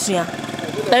minim abusua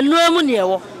enu amu ne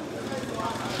ewo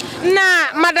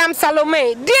na Madam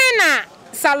Salome Dina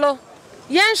Salo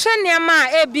yenhwe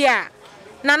niama ebia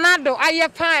nanado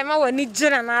ayepa ma wani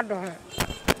gira nanado ho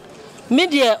me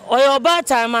de oyo ba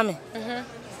time me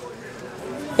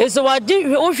eso wadi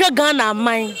wo hwe Ghana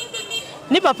aman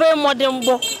ni papa e modern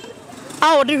bo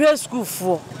a wo de hwe school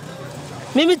fo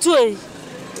mimi tu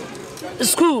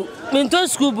school minto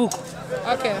school book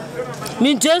okay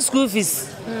minto school fees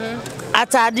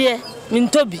atade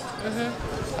minto bi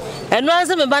eno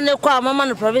anse me ba ne kwa mama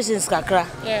no provisions kakra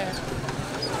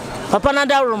papa na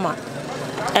da Roma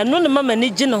eno ne mama ni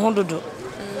gi ne ho dodo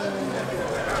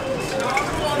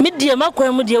me die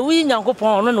makwan mu die wi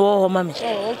Nyankopon ono ne wo ho mama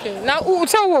oh okay na u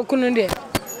tell wo kunu de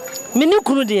mini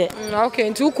kunu de okay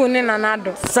nti kunu ne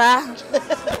nanado sa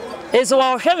eso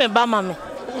wa hwe me ba mama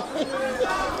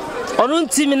onu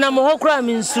ntimi na mo hokura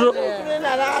mi nsuro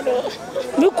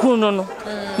mi kunu no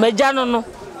magya no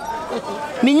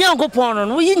mi Nyankopon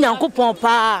no yi Nyankopon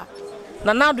pa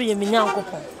nanado ye mi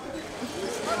Nyankopon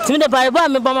timi de Bible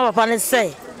me ba ma papa ne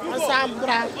say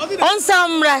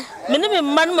onsamra mini me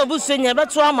mma no mabusu nya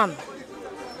beto amam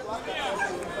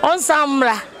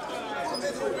onsamra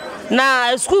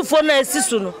na school for na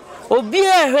esisu no obi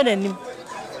ehwe nanim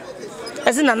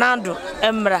esi nanado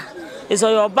emra is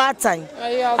your batan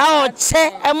a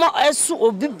oche emo esu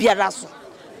obi biara so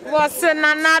was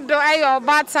nanado ayo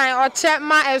batan oche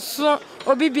ma esu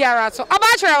obi biara so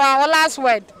obachre wa last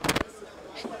word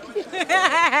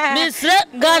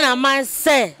Mr. Ghana man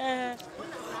say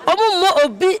omo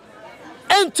obi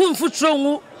entum futuro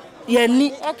ngu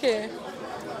yani okay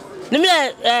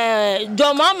nimle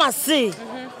John Mahama say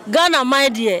Ghana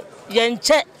man de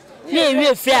yenche na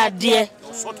ewie fi ade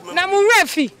na mu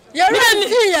refi you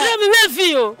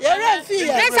refi yo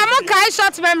there's some kind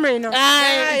short memory no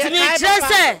timi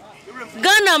say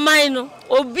Ghana man no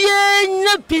obi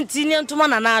enya pinti ni ntoma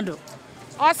nanado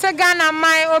o se Ghana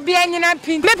man obi enya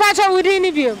pinti me pa cho wudi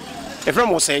ni biom e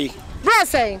from say bro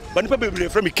say but people be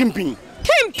from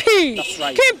Kimping. That's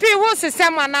right. Kimpi wo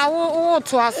system na wo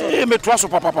to aso me to aso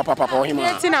papa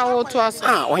ohima eti na wo to aso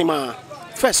ohima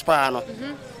first pa no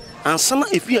ansana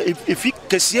if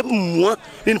kese mua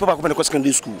ni papa ko be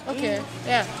secondary school okay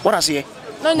yeah what I say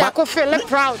no nya ko feel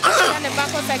proud and back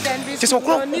secondary school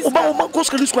so oba ko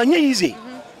secondary school anya easy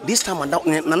this time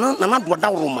na do da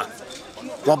Roma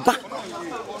waba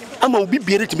ama obi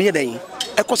biere timi ye dan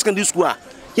e ko secondary school a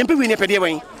yempe wi ne pede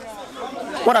ban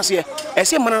what I say I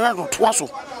say manana do to aso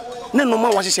na no ma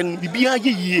wa hye bibia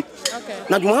ye yie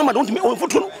na Muhammad don't me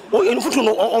foto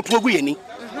no o to agu ye ni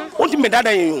onti me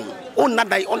dada yen on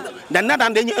nada on da nada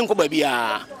nda enye enko ba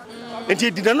bia enti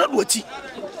di na do ati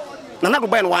na na do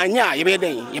ba no wa anya ye be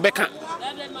den ye be ka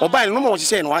o ba no ma wo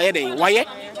hye no wa ye den wa ye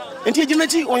enti ejina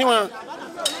ti ohima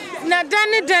na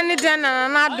dani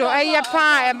na do eye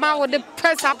pa e ma wo de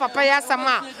pesa papa ya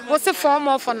sama wo se form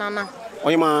of nana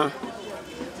ohima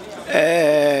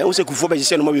o se Akuffo be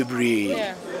hye no ma bebre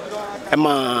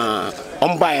ema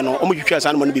ombae no omo twitwa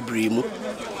san no ma bebre mu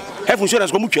health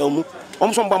insurance ko mu twa mu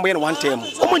omo so mbambo ye no one time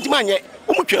omo ntima anye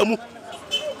omo twa mu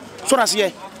so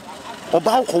rase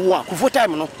oba ko wo Akuffo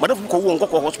time no madafu ko wo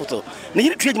nkoko hospital ne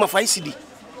yiri twa ma 5 cedi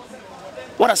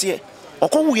wora se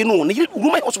okowo ye no ne yiri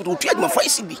ruma hospital twa ma 5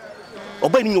 cedi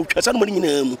oba ni nyotwa san no ma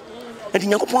nyina mu enti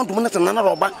Nyankopon dum na tana na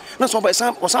roba na so ba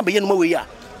san o san be ye no ma we ya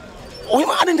o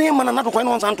ma ade ndem na na do ko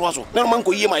no san to aso na man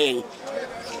ko yie ma yen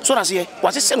so rase wa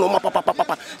se no ma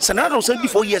papa sanado so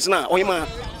before years na o ma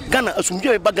Ghana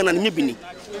asumdwe ba Ghana ne bini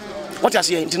what I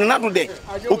say na do de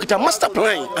okita master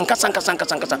plan ankasa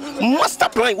master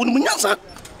plan woni munyansa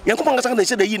Nyankopon ngasa na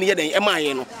se da yi ne ye den e ma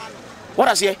yen no what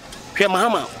I say hwe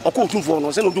Mahama okọ otumfo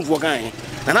no se no otumfo kan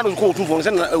na do ko otumfo no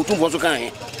se na otumfo so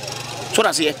kan so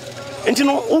rase enti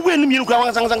no owe enu mienu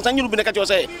kra sang nyiru bi ne ka cho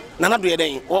se na do ye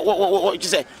den o chi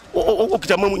se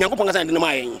okita mamu Nyankopon ngasa de ne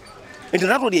ma yen enti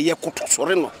na do de ye koto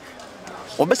sore no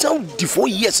obesa di 4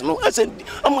 years no ase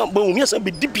ama ba umi asa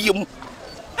be dipiem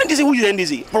enti se wuju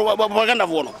NDC propaganda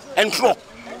vo no entro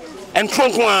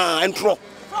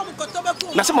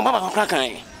na se mama ba kra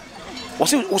kan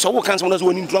was also cancer when I was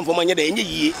winning drum for my day.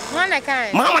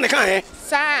 Mahama can,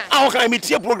 sir. How can I meet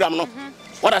your program? No,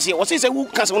 what I say, what is a who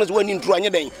cancer when I was winning drum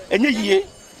your day, and ye,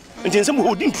 and then some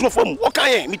who didn't throw from what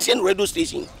can I meet in radio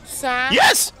station? Sir,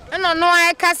 yes, and no,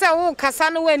 I can't say who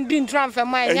Cassano and didn't drum for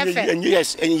my and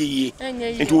yes, and ye,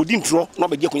 and to didn't throw,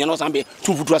 not be joking, and also 2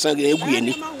 foot was a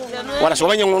good. What I saw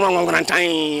when you were on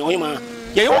time,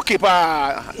 yeah, okay,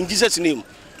 pa, in Jesus' name.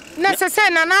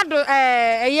 Necessary, Nanado,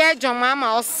 a year, John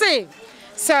Mama, or say,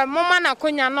 Sir, Mama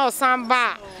Nakunya no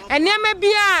samba, and near me be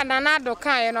a Nanado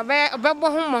kind of a bubble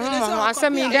home, I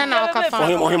send me then I'll come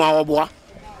for him, our boy.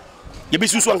 You be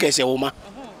so case a woman.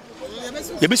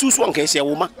 You be so case a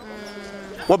woman.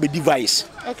 What be device?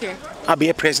 Okay, I'll be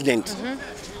a president.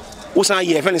 What's I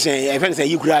hear? If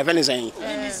you grab anything,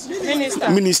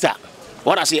 minister.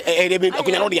 What I say, a bit of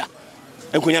Kunya,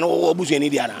 and Kunya Obuzi and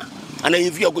Indiana, and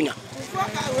if you're Kunya.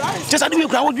 Just I do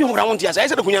crowd you around here. I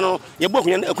said, Kunya, your book,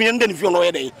 Kunya, if you know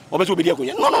a day, or better be a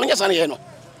Kunya. No, yes, I know.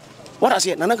 What I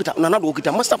say,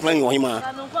 Nanaka must have playing him.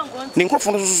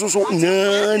 Nincrophone, no,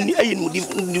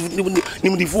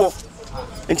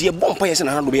 and your bomb payers and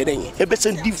I will be a day. A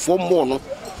better deep for more.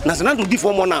 National to deep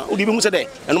for more now, even today,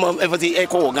 and no ever the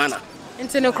echo Ghana.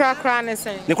 Into the crack run,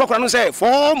 say, the crack run say,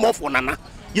 4 more for Nana.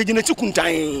 You're going to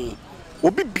time.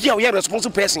 Obi bia we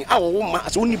responsible person a wo ma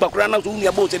so ni bakura na so ni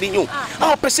aba o tede nyu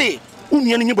a pese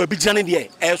unu anu nyeba bijane de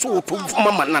e so to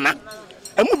mama nana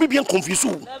e mu bibia confuse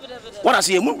what I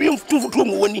say mu bibia to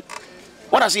mu wani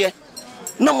what I say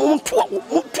na mu to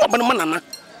aba na nana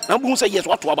na bu say yes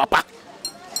what to aba pa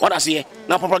what I say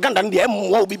na propaganda de e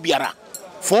mu wa bibiara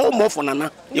for more for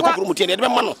nana ye kokoro mu tie de be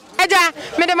ma no aja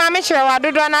me de ma me hire wa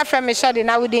dodo na afre me shade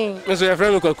na wudin me so ye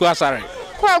frame kwaku asare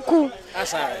kwaku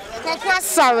asare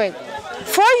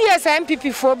 4 years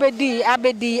NPP for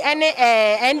Abedi and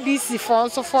NDC for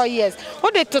also 4 years.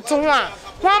 What they to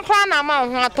one plan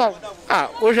amount ato.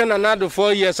 Ocean another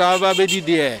 4 years Abedi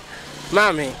there.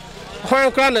 Mammy,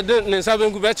 one crown a didn't in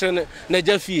 7 veteran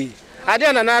Najafi. I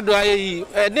didn't another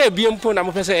a be impon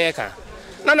am pesa eka.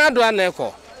 Nanado an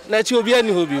echo. Let you be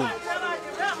any hobby.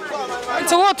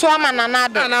 So what to a man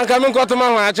another? And I'm coming to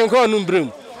my watch and call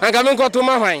Numbrum. I'm coming to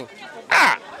my wine.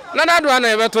 Nanado an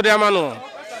ever to the man.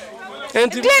 And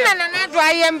to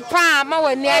I am palm,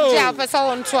 our near job for so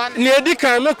on. Near the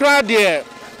kind of crowd there.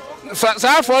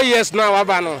 4 years now,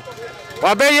 Abano.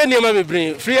 Obey any may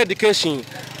bring free education.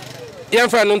 Young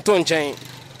friend on chain.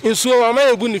 In so I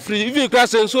may be free. If you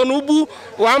class and so no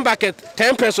 1 bucket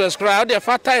 10 pesos crowd there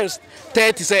 4 times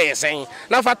 30 saying.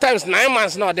 Now 4 times 9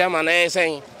 months not there man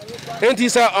saying. And he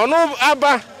said, oh no,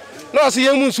 Abba, no, see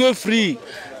you so free.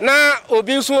 Na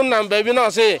obi so na baby no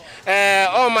say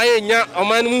oh my nya o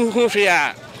man mu hu hwe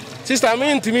a sister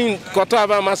me ntimi koto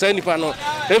aba ma sa nipa no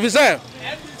e bi say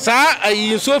sa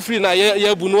ayi so free na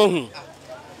ya bu no hu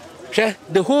hwe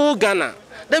the whole Ghana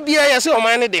da bia ya say o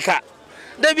man ne de ka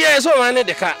da bia ya say o man ne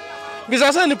de ka bi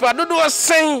sa nipa dodo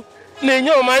sen na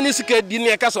nya o man ne sika di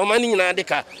ne ka so o man nyina de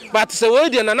ka but say we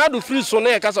dey na do free so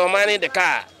na ka so o man ne de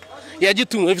ka ya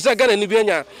jitu e bi say Ghana ni bi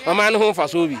nya o man ho fa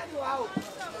so bi.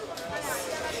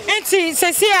 Enti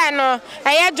sesia no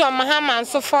eye John Mahama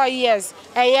so 4 years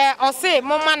eye o say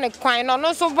mama ne kwan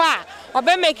no so ba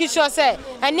obe make sure say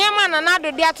eniema na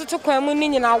nado de atoto kwan mu ni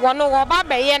nyina wono wo ba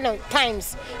be ye no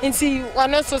times enti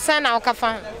wono so say na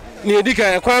okafa ni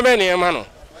edika kwan be ne ma no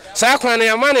sa kwan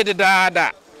ne ma ne de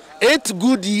daada 8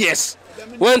 good years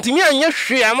wantimi anye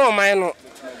hwe ama o man no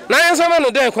na yenso ma no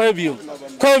de kwan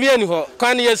bi ani ho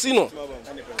kwan yesi no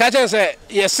ka chen say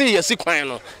yesi kwan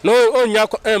no no onya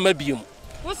ma bi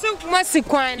What's the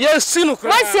coin? Yes, Sinu.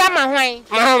 What's your Mahama?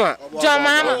 Mahama. John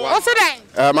Mahama. What's it?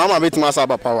 Mahama bet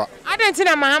Masaba power. I don't see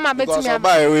Mahama bet me.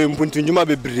 Buy Puntunjuma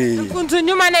be brave.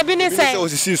 Puntunjuma nebini say.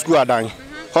 Was the school adan,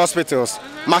 hospitals,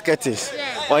 markets.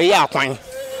 Or ya coin.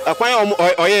 A coin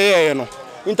or ye no.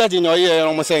 Interjin or ye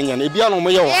almost saying, a piano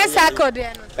moyo. Yes, I could.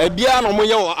 A piano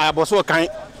moyo, Abosocane.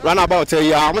 Run about a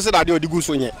year, I must say that you do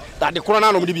so yet. That the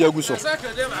corona will be a good so.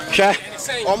 Second,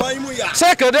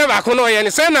 I can know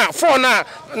any sena for now.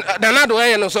 The Nado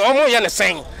and so almost any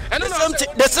saying. And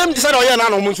the same said, I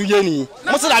am almost Yenny.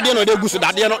 Most of that you know the goose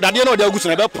that you know the goose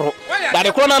never pro. That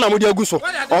the corona will be a goose. Or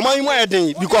my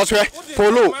wedding because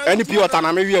polo any pure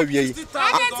Tanamavia.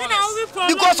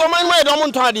 Because of my way, don't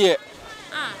want to idea.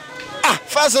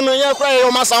 First, you cry,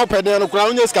 you must open the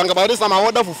crown. You can about this time. I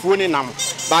order for phone in them.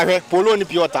 By polo ni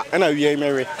piota, and I will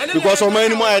marry because of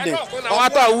many more.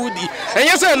 What I would, and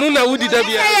yes, I know would it be.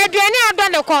 I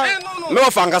done the call. No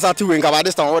fangas are two in about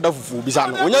this time. Order for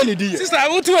Bizano. When you need sister,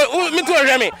 me to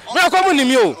Remy. We are coming in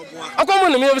you. akwa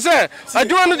mo me say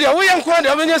adwo no dia wo yanko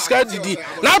dia obenya sika didi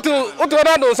na to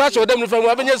da do sa cho dem no fa mu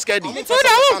obenya sika didi so da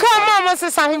wo ka mama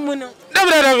sesa ho mu no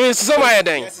da so ma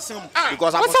yeden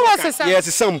because akwa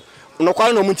yes some no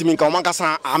kwal no mutimi nka o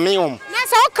mankasa ameom na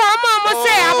so ka mama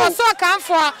say Abosocane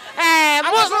for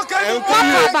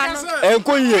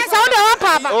enkoyie so da wa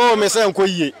pa ba oh me say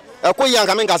enkoyie ekoyie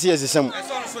anka me nkase yes some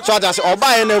so that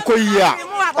oba ye na ekoyie a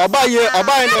oba ye na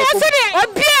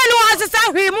obia no asesa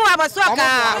hwe mu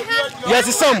Abosocane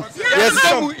yes some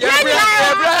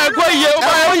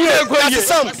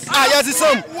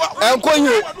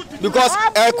enkoyie because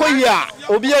ekoyie a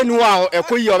obi anu a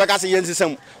ekoyie obeka say yes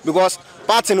some because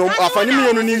party no afani mi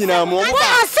enu ni nyina mo I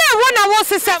say wona wo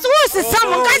sesam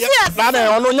kasi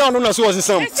na ono nya ono na so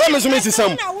sesam some so me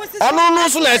sesam ono no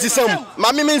so na sesam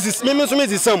ma me so me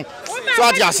sesam so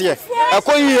ati ase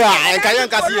ekoyie a enka yan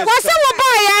kasi yes wo se wo ba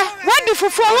ya what the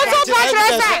fufu wo so pa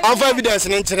tresa of evidence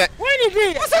ni nkire wo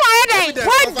se wa yeden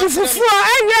what the fufu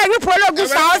ewe polo gu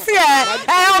sa o se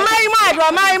o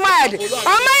mai mad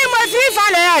si fa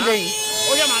na yeden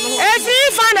si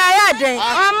fa na yeden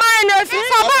o mai no si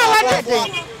fa ba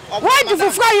what the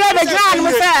fufu you be gran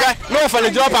mo say no for the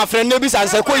drop a friend nebi san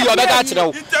say koyi obeka kire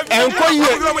wo enkoyi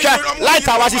hwe light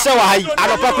a wasi se wa hai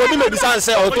anopa ko bi mebi san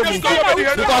say auto bi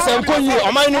because enkoyi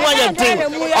o man ni wan ye din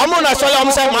o mo na so ya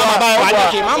mo say mama ba wa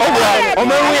de o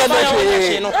mo hu ye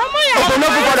de no o no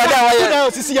bu ko da wa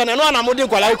ye sisi ye no na mo de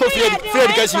kwala ko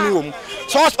Fred kasi ni wo mu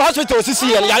so hospital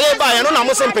sisi ye ya ye ba ye no na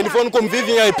mo se mpenifo no ko MVP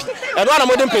e no na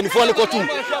mo de mpenifo no ko tu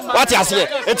what ya say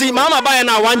enti mama ba ye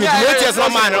na wan yi di eti no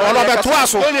man o no be to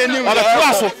aso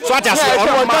so ati ase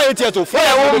o ba eti to fo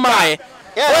e wo mai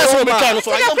so be kan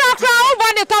so o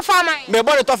body to farm me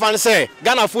body to farm say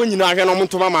Ghana fo nyina ahwe no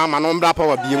mto mama no mbra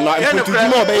power bi no mputu bi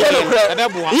mo be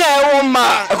ye wo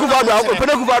ma Akuffo Addo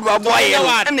aboye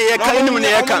na ye kan nim na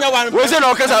ye kan wo se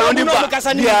na o kasa ro ndi ba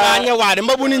ya anye wade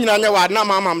mbabu ni nyina anye wade na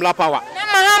mama mbra power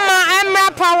Mahama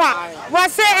mbra power wo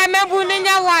se emebu ni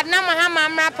nya wade na Mahama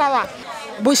mbra power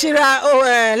Bushira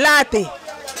Latte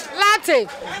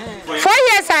 4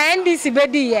 years a NDC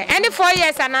bedi ye any 4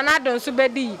 years and Addo so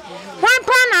bedi one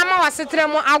pan na ma wasetre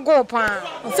mu ago pan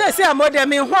say amode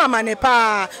me hu amane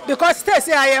pa because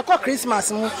say aye ko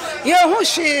Christmas mu ye hu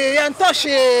hye ye nto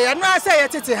hye anu say ye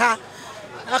tete ha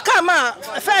akama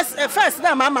first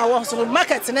na mama wo so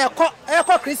market na e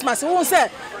ko Christmas hu say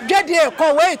dwede e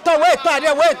ko wait to ade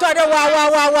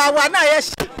wa na ye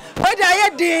we dey aye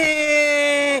di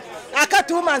aka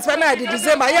 2 months na di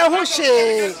December ye hu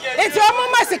hye enti o mo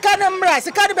masika na mra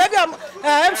sika de baby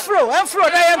enfro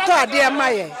na ye nto ade ma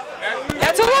ye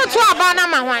etu wo to aba na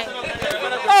ma hwan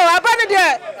aba ne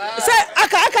de say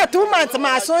aka 2 months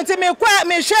ma so enti me hwe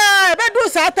be do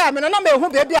sa ta me no me hu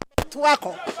baby to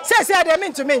akọ say ade me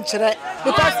ntumi nkyere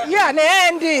because yeah na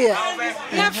end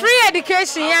na free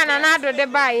education ya na Addo de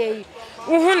ba ye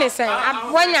uhu ne say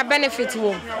wanya benefit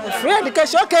wo free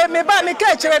education okay me ba me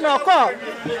ka kire na okọ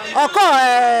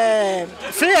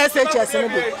free SHS ne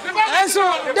bi enso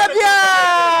de bia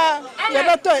ye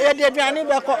beto ye de aduane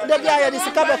be ko de bia ye de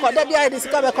sika be ko de bia ye de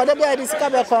sika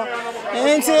be ko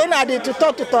enti na de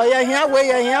tuto ye hia we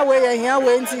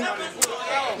enti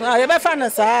ye be fa na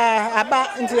saa aba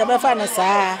enti ye be fa na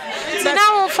saa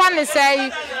na wo fa ne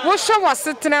say wo hwe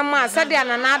wasetena ma se de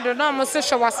na Addo na mo se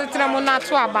hwe wasetena mo na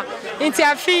to aba enti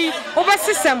afi wo be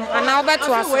sisem ana wo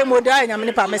beto aso we mo da nyam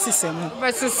ne pa mesisem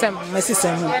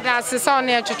ye da sisa one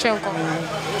e twetwe nko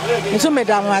nso me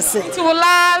da ho ase to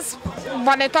last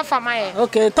bone to fa my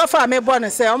okay to fa me bone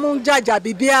say omo jaja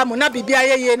bibia mo na bibia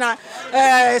ye na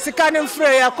sika ne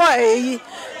mfre ya ko eyi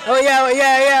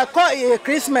yeah,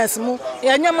 Christmas mu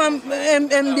ya nyama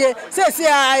mbie sesi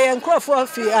aye nkrofo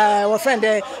fi wo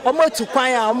friend omo tu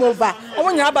kwan a omo ba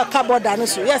omo nya ba kaboda no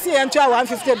so yes ye ntu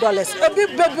 $150 ebi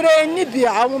bebre ni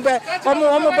bia omo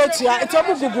betua nti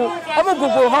omo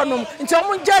gugu honum nti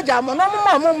omo jaja mo no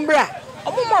omo mbra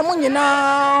omo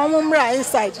nyina omo mbra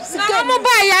inside sika omo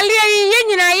ba yale ye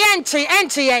nyina ye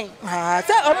enche yen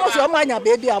se omo so omo anya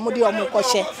baby omo de omo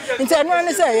kohye nti enu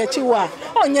ne se ye chiwa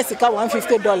onye sika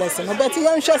 $150 no bet ye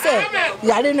nhwe se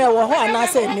yare no wo ho ana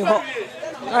se ni ho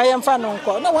ayem fa no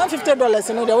nko na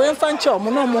 $150 no de we mfa nche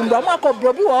omo no omo mbra makọ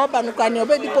brobi wo ba no kwa ne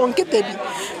obedi po nkete bi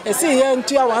esi ye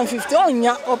ntu $150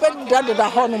 onya obedi dada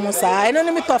ho no mo saa eno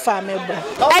ni mi tofa me bo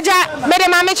aja me de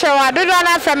ma me chewa dodo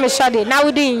na from me shade na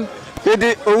wudin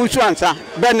Edi owusu ansa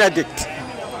Benedict.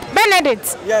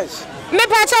 Yes. Me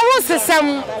pacha wo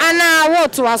sesem ana wo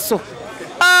to aso.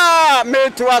 Me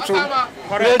to aso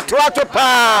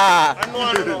pa.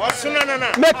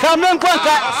 Me kamen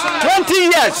kwanta 20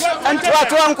 years and to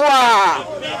aso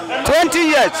 20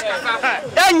 years.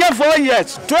 Enye 4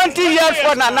 years, 20 years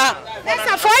for nana.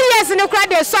 Esa 4 years in the crowd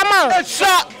de summer.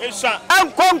 Esa.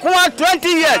 Am konkwa 20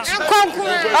 years.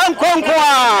 Am konkwa.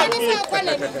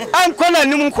 Am kona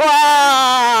nim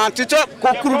kwa. Tito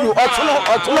kokurudu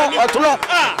otuno.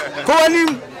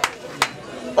 Kowani.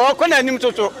 O kona nim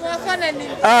toto.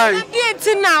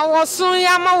 Enti na wosun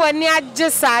ya ma wani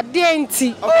agesa de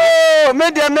enti. Oh,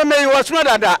 media meme wosun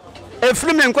dada.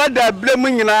 Efrimi nkwa da blemu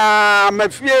nyina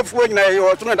mafiefuo nyina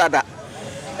wosun dada.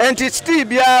 Enti still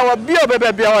bia wa bia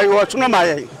bebe bia wa wosun ma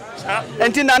ye.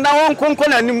 Enti na won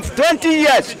konkona nim 20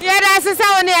 years. Yeah, that's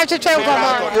how oni atwetwe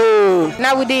nkomo.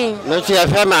 Na wudin. No ti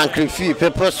afa man Akuffo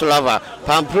people lover.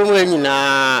 Pamprum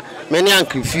nyina many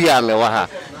Akuffo a me wa ha.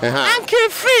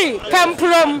 Akuffo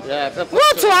pamprum.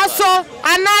 What to aso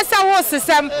anasa wo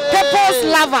sesem people's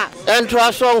lover. Entro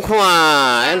aso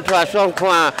nko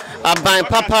a aban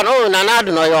papa no na na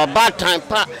do no your bad time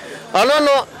pa.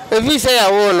 Ono if you say I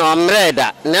will no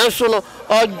mreda. Nanso no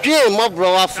odwe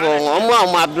mobro wafo omo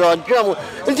amabro odwe mo.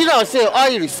 Nti na say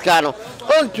oil scan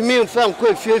to me from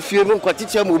quite few room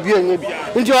quantity obi anya bi.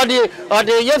 Nti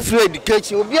ode ye free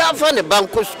education obi afa ne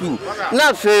banko school.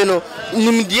 Na fe no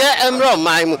nimdie emro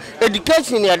man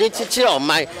education ne ade chichire o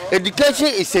man. Education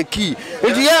is a key.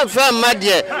 Nti ye fa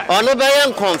made ono be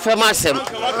ye confirm asem.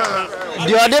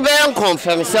 The ode be ye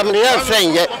confirm sem ye fa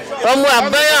ye. Omo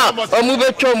aban a omo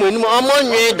betwa mo anim omo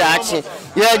nwe daachi.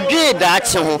 Ye dwe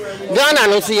daachi ho. Ghana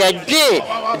no so ye dwe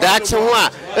daachi ho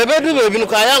a ebedu bebi no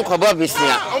kwa yankobo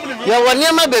besia. Ye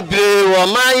woniema bebre wo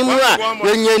man mu a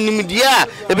yenya nimdie a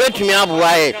ebetumi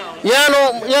aboa ye. Ye no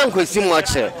yankosi mo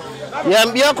kire.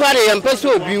 Ye kwa de yempese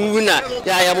obi wu na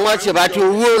ya ye mo kire ba to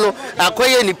wuo no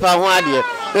akoye nipa ho ade.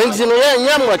 Nti no ye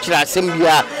nya mo kire asem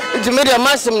bia. Nti me de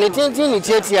masem ne tintin ni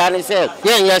tietia ne se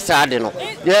ye nya saade no.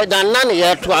 Ye dan na ne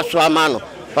ye to aso ama no.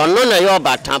 Ono na yo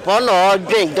batampo no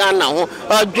odwen Ghana ho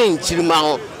odwen chirima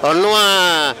ho ono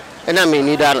a na me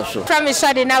ni da no so from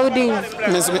shade na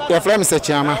wudin your friend search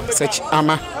ama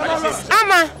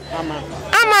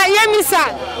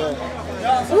yemisa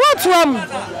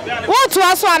what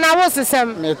was na wo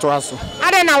sesem me to aso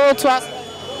ade na wo to aso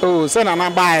oh se na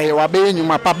bai wa be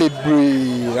nyuma pa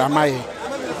bebre amaye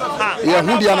ye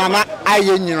hu dia na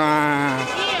aye nyina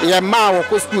ye ma wo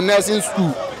ko school nursing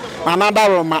school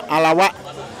another room alawa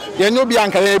ye no bi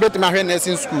anka ye betima hwe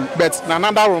nursing school but na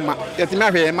another room ye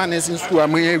tima hwe ma nursing school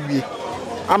amanya wie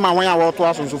ama wan ya wo to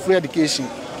aso so free education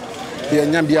ye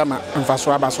nya bi ama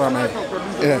mfaso abaso ama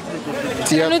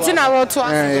ye no ti na wo to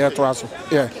aso ye to aso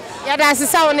ye da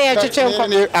asesa wo na ye twetwe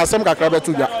nko asem kakra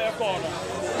betu dwa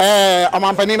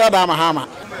amampani na da Mahama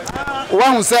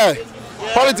wa hu say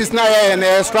politics na ye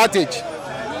na strategy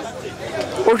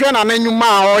o hwe na nanyuma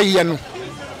a o ye no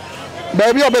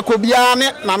baby obeko bia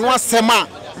ne nanu asema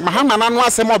Mahama nanu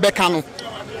asema obeka no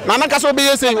nana kaso obi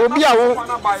yese obi a wo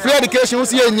free education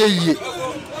si enye yie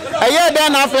eye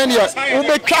den na afen ye wo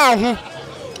betwa ho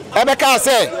ebeka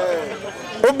say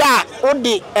oba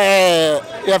odi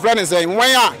your friend say wan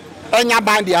a enya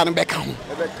bandi an beka ho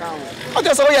o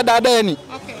just say we dada ani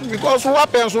because what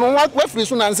happens no what free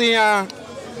so nan say ya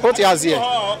what you azie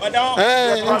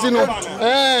enti no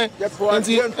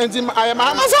enti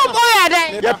Mahama so boy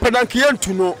ade ye pedankie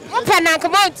ntuno pedank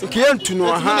mount kie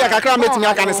ntuno aha ya kakra metimi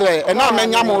aka ne say e na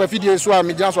manya mo video so a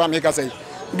megia so ameka say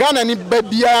Ghana ni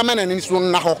babia ma na ni so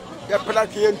na ho ye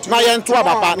pedankie ntuno na ye nto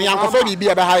abapa ne yankofa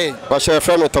bibia be ha ye wa share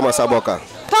friend Thomas Aboka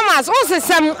Thomas o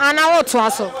sesem ana wo to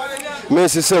aso me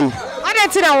sesem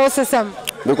ade ti na wo sesem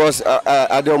because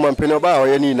Addo mampene ba o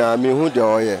ye ni na me hu de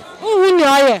o ye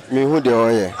me hu de o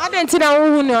ye ade ti na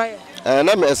wo hu ne o ye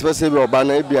na me especially oba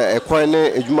na bia ekwan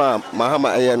ne ejuma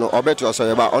Mahama eye no obeto oso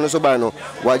ye ba ono so ba no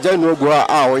waja nu ogu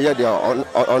a o ye de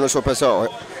ono so pese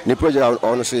ni project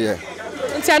ono so ye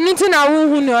nti na wo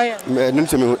hu ne o ye me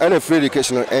nti me hu ana free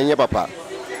education enye papa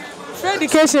free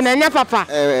education enye papa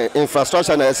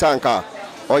infrastructure na esanka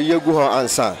o ye gu ho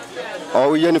ansa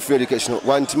o ye ni free education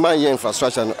want man ye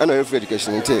infrastructure no ana free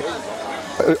education nti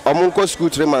omunko school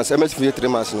 3 months MSF 3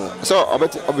 months no so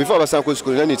before obasanko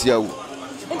school na niti awu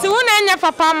nti wona enya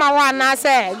papa ma wa na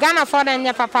say Ghana for na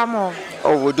enya papa mo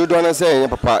oh do na say enya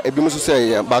papa ebi muso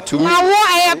say but to me ma wo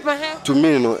eye to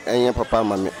me no enya papa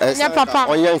ma me enya papa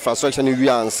onya infrastructure ni wi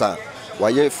ansa wa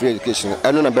ye free education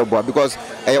eno na bebo because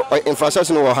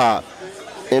infrastructure no ha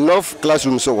enough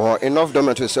classrooms so ho enough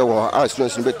dormitories so ho our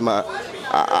students no betma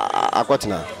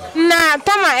akwatena na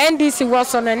tama NDC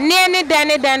was on ne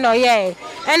den no ye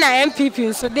na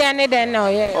NPP so den no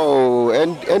ye oh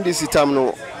NDC tam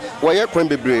no where kwen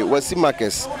bebre wasi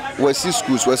markets wasi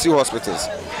schools wasi hospitals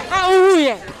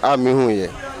me hu ye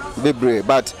bebre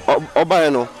but oba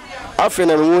no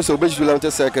afena no won so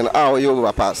obejula second you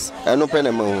over pass eno pe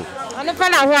na ma hu eno pe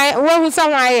na wo hu so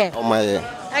hwan ye o ma ye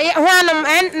Hwanum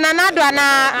nanado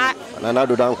ana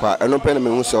nanado dankwa eno pe na me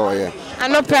hu so ye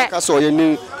anope ka so ye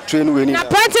ni train we ni na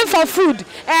plenty for food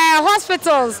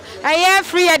hospitals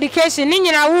free education ni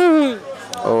nyina wuhu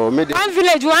oh me one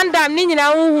village one dam ni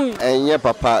nyina wuhu enye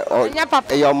papa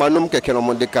e omanum keke no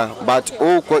modeka but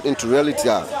all quite into reality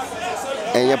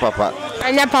enye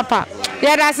papa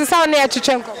ya da sisa na ya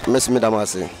chichenko miss me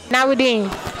damase na wudin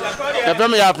e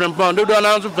pem ya pem pon do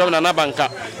na nso pem na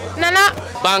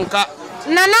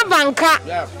banka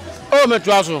oh me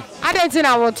to aso adenti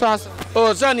na wo to aso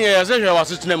oh sani ya se hwe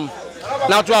wasetenam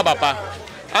na to abapa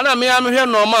ana me am hwe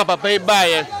no ma papa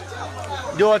ibaye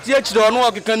de oti akire ono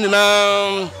okeka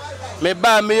nina me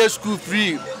ba me school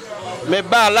free me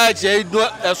ba light e do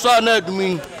eso na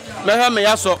adumi me hwe me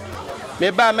yaso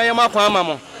me ba me yema kwa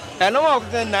amamo eno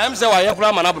okeka na am se wa ye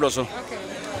kura ma na bodo so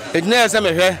ejina se me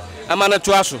hwe ama na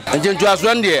to aso enje to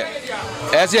aso ndie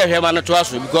e se hwe ma na to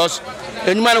aso because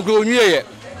enuma no ko onwie ye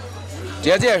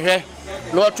je hwe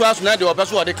no to aso na de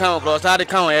opeso o de kan o sa de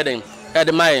kan o ye den e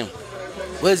de mai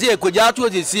we zi ekoja to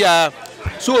de si a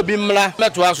so obi mla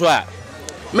meto aso a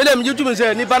me dem jitu mi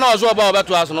se nipa na oso oba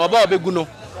obeto aso no oba obegu no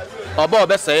oba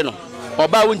obesei no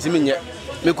oba wontimi nye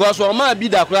because o ma bi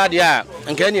da kura de a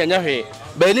nka ne enya hwe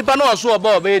ba nipa na oso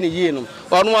oba oba ni yi no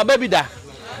ono aba bi da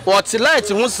what light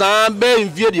hu san be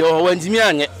mvie de o wantimi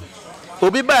anye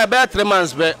obi ba 3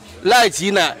 months be light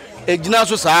yi na ejina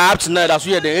so sa up na da so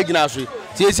ye de ejina so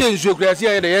ti ese nsuo kura se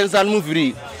ye de yensan mu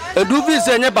free edu fi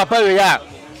se nye papa we ya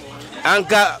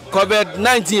anka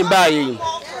COVID-19 ba yi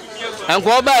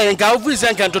anka oba yi nka ofi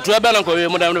se nka toto ebe na nko we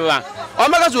mu da no ba o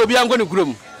maka so obi anko ni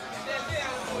kurom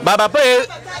baba pa e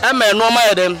eme no ma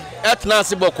ye dem etna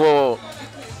se boko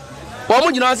wo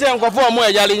mu jina se nko fo mo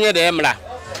yale nye de emra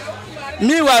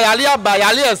mi wa yale aba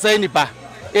yale ese nipa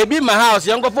ebi ma house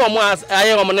ye nko fo mo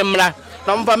aye wo mo ne mra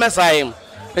na mfa mesai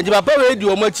enti papa we di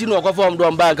o mo chi no okofo om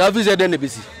do mba ka fi se de ne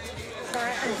bisi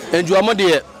enju omo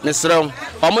de ne srew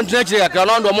omo ntena kire kakra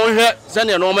no ndo mo hwe se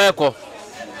ne no ma eko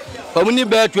omo ni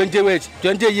be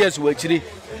 20 years we kiri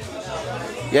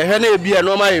ye hwe na ebi e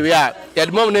no ma ye a ye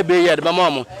de mom na be ye de ba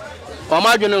mom o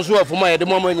ma dwene nso ofuma ye de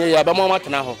mom nye ye ba mom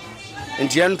atena ho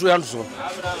enti ye nto ya nso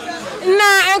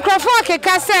na enkrofo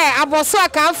keka se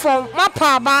Abosocane from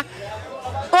mapaba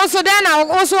oso de na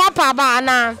oso apaba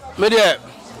na me de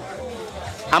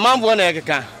amambo na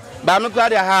ekeka ba me kwa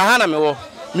de ha na me wo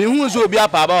me hu so obi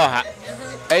apaba wa ha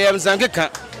eyem sankeka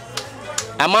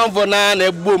amambo na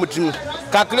egbo mutim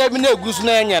kakra bi na egusu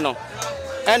na enye no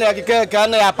ene ekeka ka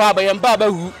na ya paba ye mpaba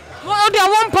hu o de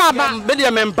won paba be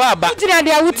de me mpaba tira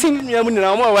de awutim nua mu ni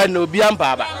na mo wa na obi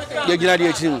ampaba ye gina de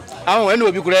ekim ahon ene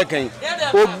obi kura kan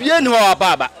obi eni ho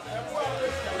apaba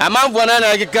amambo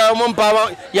na ekeka mo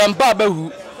mpaba ye mpaba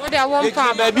hu o de won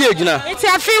paba bi egina iti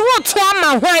afi wo to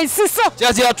ama hwan siso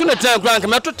just ya to na tan kura kan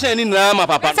me to tan ni na ma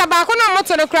papa sa ba ko na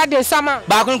moto ne kura de sama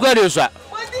ba ko kura de so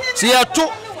si ya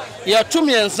to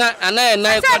miensa ana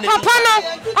enai kwa ni papa no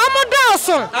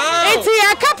omodoso iti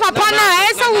ya ka papa na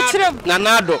esa wuchire na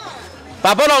nado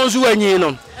papa no nso wanyi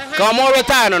no ka mo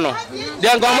retire no de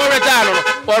ka mo retire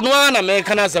no ono na me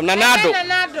kana sem na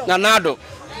nado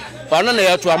ono na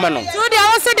ya to ama no so they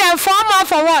also dem form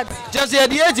for what just ya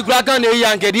die eti kura kan na yi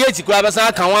anke die eti kura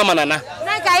besa kan wa mana na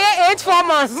ka ye 8 4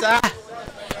 months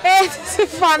 8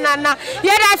 for nana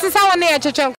ye da sisa wona ye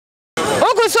chechen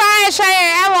Oguso Aisha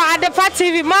ewo Adepa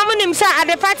TV mamu nim sa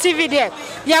Adepa TV de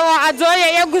ye wo Addo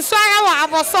ye guso ewo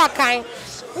Abosocane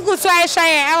Oguso Aisha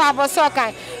ewo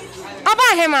Abosocane Aba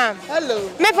hema hello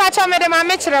me pa cha me de ma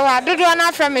me kire wa dodo na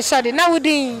afra me shade na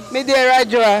wudin me de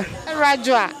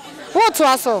Rajoa wo to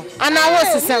aso ana wo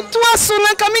sisem to aso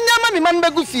na ka me nyama me man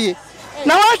begu fie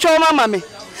na wa hwe mama me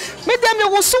de me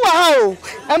wo so wa ha o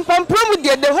empamprom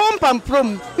de home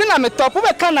pamprom ni na me top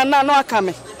be kan na no aka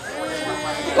me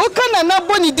o kan na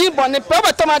boni di boni pe o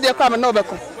betoma de kwa me na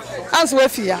obeko anso wa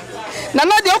fia na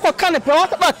de okọ kan pe o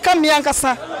ba kan mi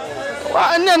ankasa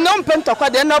ne no mpento kwa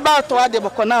de na ba to ade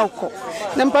boko na okọ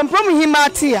na mpamprom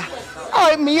himatia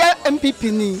o mi ya NPP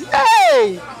ni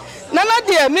na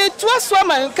de me to aso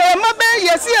ma ka ma be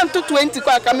yesi am to 20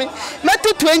 kwa ka me to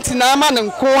 20 na ama ne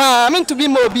nko a me to bi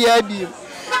ma obi abi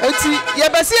enti ye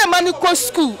bese e mani ko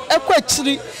school e kwa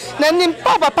chiri na nim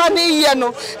papa ne ye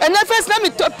no ena first na me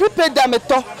to prepared da me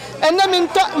to ena me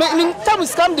to me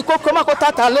scam di kokoma ko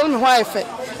tata le me ho efe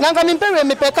na nga me pewe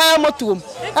me pe kan motuom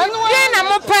anu ye na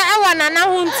mo pe awa na na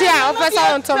hu nti a o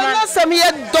pesa on to ma na se me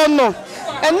ye dono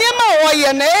eni ma wo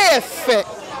ye na efe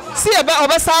si e ba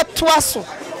obesa to aso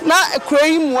na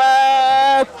krai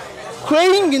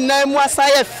na mu asa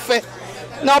efe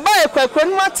na oba e kwakwa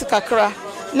nu atikakra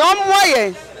na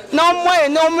omoye na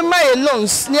omoye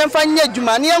loans ni emfa nya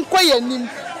djuma ni enkoye nim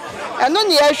ɛno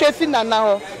ne yɛhwɛ fi nana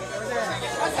hɔ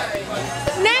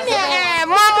nani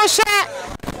mama share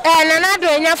Nanado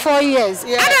enya 4 years. I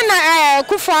don't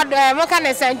know Akuffo mo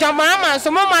kan say John Mahama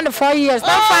so mo man 4 years.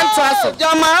 Don't find trust.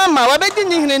 John Mahama we be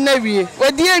ni hene na wie.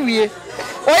 We di awie.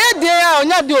 Oye de a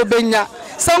onya de obenya.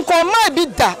 Sankoma bi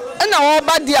da na wo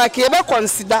ba di ake be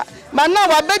consider. Man na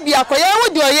wa baby akoye wo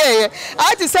di oye.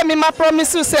 I ti say me ma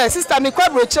promise you say sister me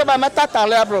kwabro cheba matata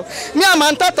bro. Me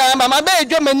amantata ba ma be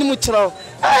edwo manimu kiro.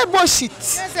 Bullshit.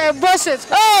 Yes, bullshit.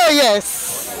 Oh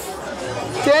yes.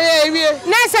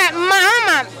 Nessa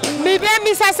Mahama, maybe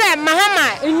Mr.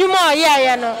 Mahama, Numa,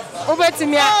 yeah, no, over to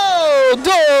me. Oh,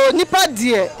 do Nipa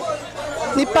dear,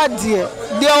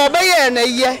 they obey and a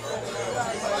year.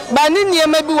 Banini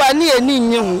maybe 1 year,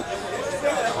 Ninu.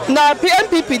 Now,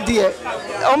 NPP dear,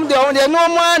 the no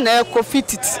one could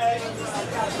fit it.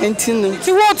 Intinu.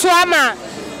 To what to Ama?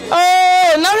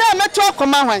 Oh, now I met your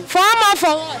command. For Ama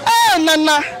for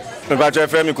Nana. But your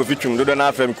family could fit you, do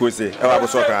not have Kusi,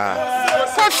 Abosocane.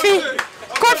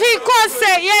 Coffee,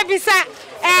 say, yeah, bisa,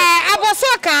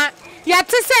 Abosocane, yet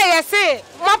to say,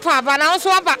 Mapa, but also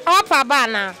about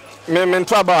Bana. Men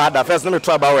trouble had the first name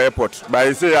trouble airport, but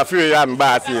I say a few young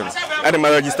bars here, and my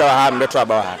register have the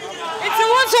trouble. It's a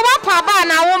one to Papa,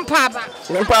 now one Papa.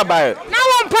 No Papa, now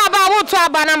one Papa won't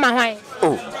trouble Nama.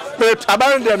 Oh, but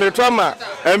about the trauma,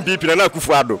 NPP and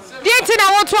Akuffo. Didn't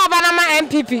I want to Abanama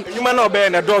NPP? You might not be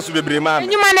in a dose with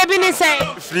Breman. You might have been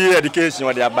saying free education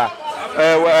or the Abba.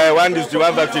 One is to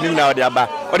one vaccine now, the Abba.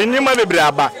 Or the new Mammy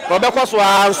Braba, or the cost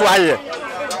was why.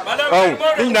 Oh,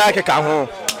 in the Accra,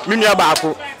 Mimi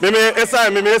Abaco, Mimi Essa,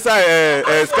 Mimi Essa,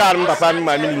 Scar, Papa,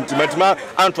 my meaning to Matma,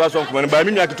 and trust of one by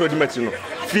Mimi to the Matino.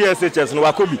 3 SHS no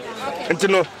Wakobi. And you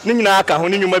know, Ninaka, who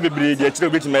knew my baby, the chill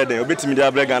bit made a bit me the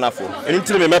Abregana for. And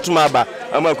until me met Maba,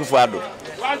 I'm a Akuffo.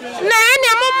 Na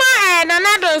mama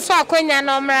Nanado so akwanya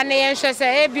no mra na yen hwe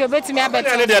se e bi obetimi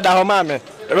abeto ne de da ho ma me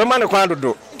e be ma ne kwan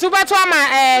dodo tu beto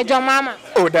ama John Mahama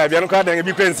o da bia no kwa da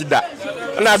bi kwansi da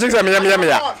na azik se me ya ajo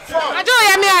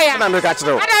ya na me ka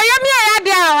kire o ada ya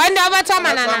de a ende obeto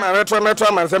ama nana ma metro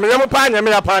ama se me ya mo pa nya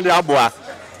me ya pa de aboa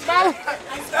ba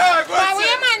we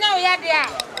ma nya o ya de a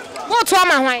wo to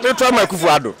ama hwan metro ama Akuffo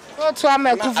ado wo to ama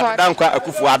Akuffo ado dan kwa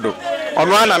Akuffo ado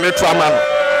ono ana metro ama no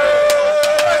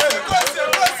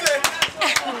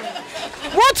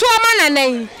What woman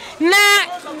and na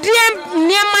dear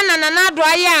near man and Addo, I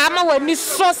am when you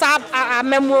saw a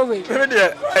memory.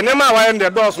 And then I went the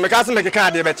doors, make us make a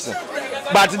card.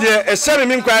 But the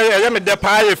semi inquiry, I am a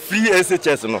depa free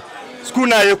SHS no. School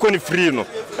now you can free no.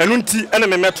 And unti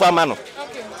enemy metro mano.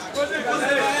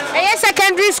 A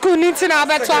secondary school needs to know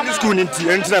about school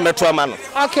into metro mano.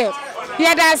 Okay.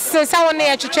 Yeah, that's someone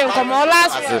near to change come all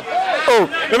last. Oh,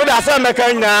 maybe that's a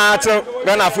mechanic.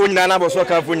 Then I phone Nana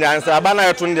Abosocane phone and say,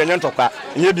 Abana to the Yantoka,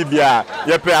 ye bibia,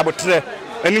 ye pay about 3,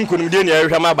 and in Kundinia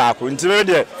Yamabaco.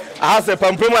 Intimidate. I have a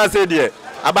Pampuma said, dear,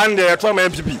 abandon a trauma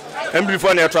MPP, and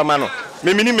before near Tramano.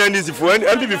 Maybe NDC for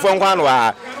MPP from one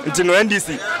hour until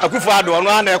NDC. Akuffo on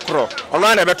one acro, on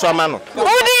one ever Tramano.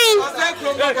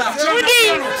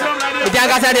 The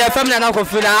younger said the family and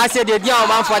Akuffo. I said the young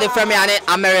man for the family and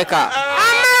America.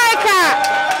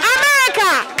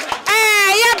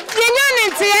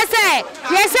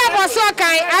 Yes,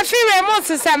 Abosocane, I feel remote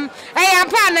system. I am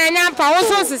pan and Yampa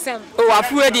also system. Oh, I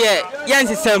feel dear, Yan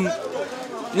system.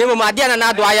 Never my dear and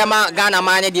Addo, I am a Ghana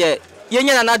man, dear. Yan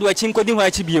and Addo, a chinko in her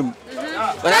chibium.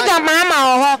 But I got Mahama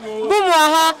or Boom,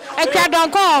 I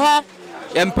can't call her.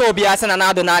 And Pobia and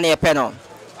Addo Nani a penal.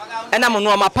 And I'm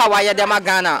no my power, Yadama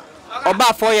Ghana.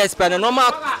 About 4 years, pen, no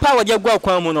more power, your go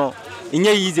commono. In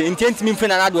your easy, intent me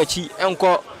friend and Addo, chi, and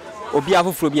call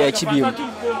Obiafu Frobia chibium.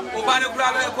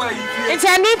 It's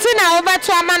a new thing over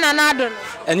to a man and Addo.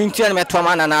 An intern met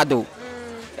Toman and Addo.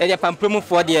 A pamprimo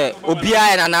for the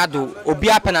Obia and Addo,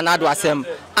 Obia and Addo asem,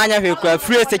 Anya who cry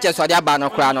 3 stitches for their banner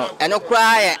crano, and no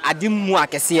cry a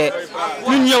dimwak as here.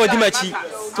 Minio Dimachi,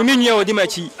 Minio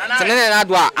Dimachi, Sanan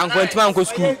Adwa, and Quentin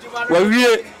school, where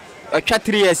we a chat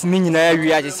 3 years meaning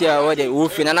area to see what they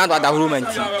wolf in another room and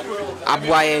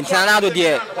Abway and Sanado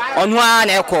dear, on one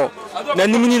echo. Na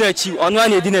nimini na chi ono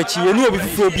na edi na chi enu obi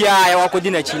fufu bia ya wakodi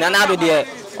na chi na nado de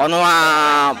ono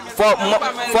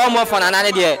form for na na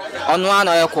de ono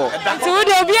na yeko so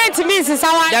de obi antimi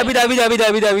sisawa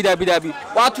dabi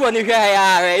watu oni hwe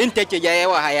ya intake ya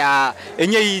wa ya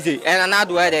enye easy na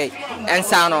nado de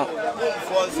ensano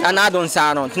na nado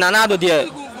nsano na nado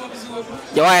de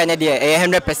ya wa ne de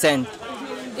 100%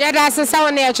 ya da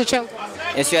sisawa na ya cheche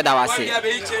esu da wase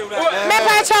me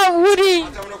pa cha wudi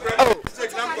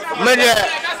Media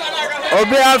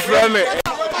Obia from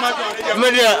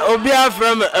Media Obia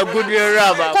from a good year.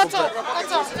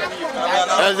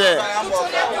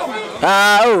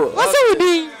 Oh. What's it with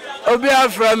you? Obi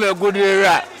from a good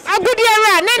era. A good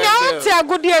era, then I want a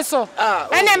good year so.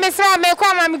 And then Miss Ram may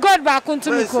come and go back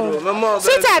into me.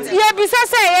 Sweetheart, you be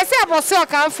say, yes,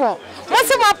 Abosocane for.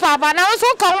 What's my papa? Now,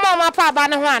 so come my papa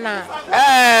Wana.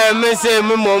 Miss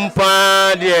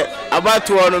Mumpa, dear, about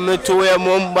to honor me to wear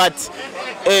mum, but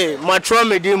my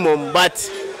trauma demon, but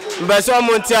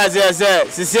someone tells us,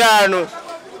 Siciano,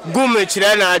 Gumi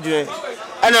Chilena,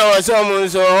 and I was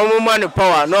almost a woman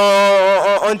power,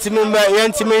 no,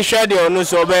 intimate shadow, no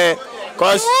so bad.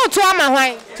 Cause to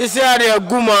my this is a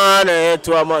Guma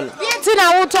to a man.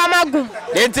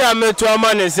 Yet I met to a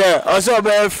man, sir, also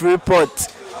by a free pot.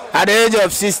 At the age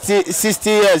of 60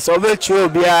 years, over to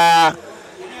be a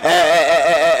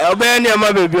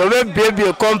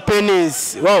baby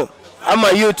companies. Well, I'm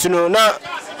a youth, no, now.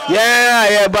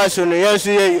 Yeah, Basson, yes,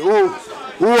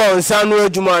 who on San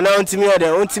Rojuma, now to me,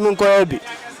 the ultimate Kobe.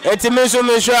 It's a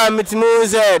mission, I'm with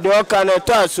Mose, the Okana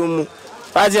Tassum.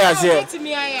 As I said,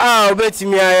 I'll bet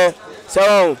me.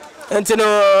 So, and to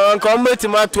know, come with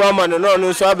my 2 man,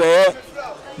 no, so or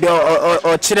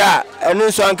Chira, and no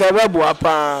so Uncle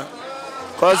Babuapa.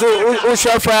 Cause who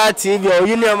shall fire TV or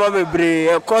Union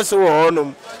Mabbre, of course,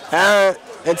 honum.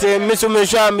 And say, Miss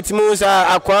Misha, Mitmusa,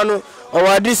 Aquano,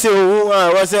 or this who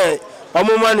was a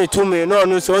woman to me,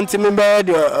 no, so intimate bed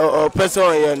or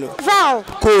person.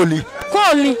 Coley.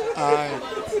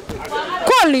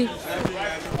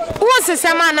 What's the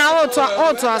same now to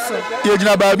us?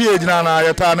 Yejina Babi, Yejina,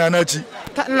 Yatana Nachi.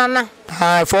 Nana.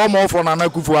 Form for Nana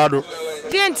Akuffo.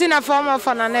 Dientina form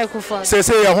for Nana Akuffo.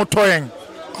 Say, a hot toying.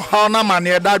 How na man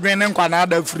near that green and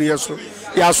Canada free so.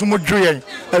 Yasumu dream.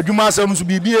 A Jumasam to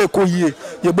be a coye.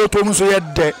 Your bottom so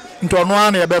yet dead into a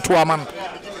one a better woman.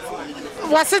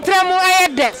 Was it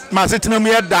Tremo dead? Massitinum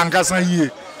yet Dankas a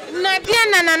year.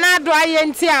 Nana do I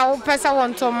enter Pesa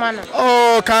want to man.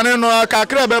 Oh, Canano,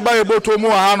 Accra by a bottom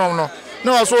more Hanono.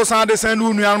 No, so Sunday send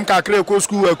Union Accra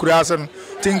school a crassin.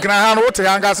 Think I had what a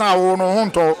young gas I won't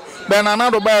honto. Ben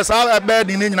another bears all a bed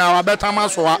in our better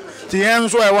maswa. The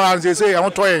end so I was, they say, I'm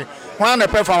toy. One a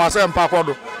pay for myself,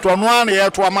 Pacodo. To one year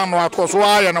to a man who was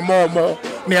why and more.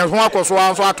 Near one was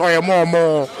one so I toy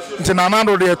more. It's an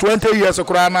another day 20 years of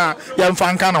Crana, young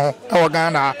Fancano, our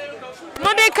Ghana. No,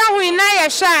 they come with Naya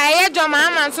Shy, your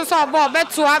Mahama, so Bob,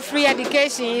 bet to have free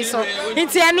education. So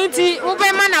it's a nutty,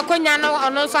 Ubemana Conyano,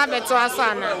 or no Sabbath to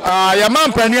Asana. Your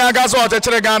man Penyagas or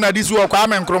Telegana, this will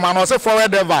come and Croman was a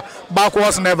forward ever,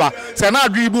 backwards never. Say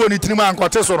not Dribu and Triman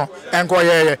Cortesoro and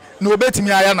Coye. No bet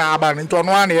me I am Aban into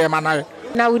one year, man.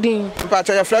 Now, Dean, but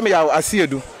I affirm you, I see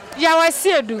you. Yeah, I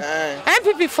see you do.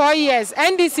 NPP 4 years,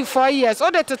 NDC 4 years,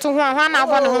 or the 2 1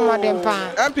 hour more than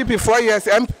NPP 4 years,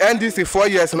 NDC 4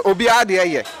 years, and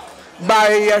Obiade. By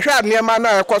a shot near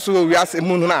Mana, of course, we ask a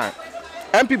moon.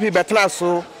 NPP better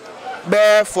so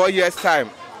bear 4 years' time,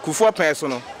 Akuffo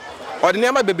personal. Or the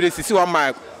name of the baby is on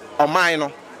my or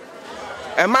minor.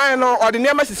 A minor or the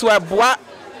name is so a bois,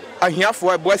 I hear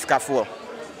for a boy scaffold.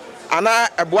 And I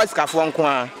a boy scaffold.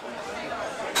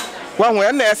 One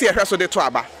when they see a person de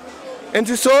Twaba. And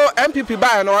so MPP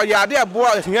by no ya there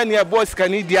boy near boys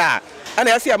Canada. And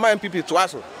I see a man MPP to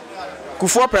us.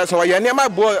 Akuffo person or near my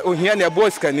boy or here near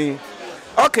boys Canada.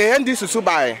 Okay, and this is so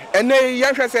by. And they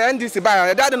young say and this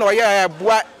by that no ya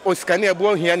boy or Scania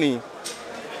boy here ni.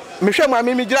 Michelle my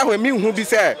mimi jira when me who be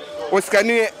say or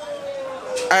Scania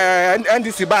and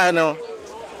this by no.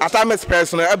 Atames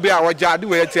person be our jadu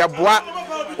we a boy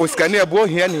or Scania boy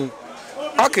here ni.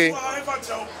 Okay.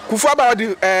 Akuffo about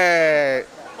the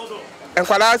and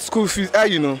school fees,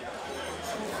 you know.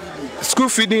 School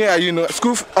feeding, you know.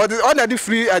 School or the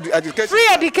free education. Free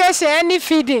education, any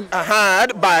feeding.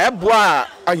 By a boy,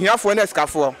 and here for an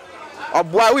escafo. A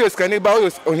boy who is cannibal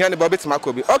on here about bits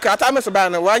Macobi. Okay, at times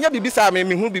about why you be beside me,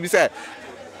 who be said.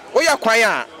 Oh, you're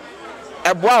quiet.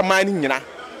 A boy mining, you know.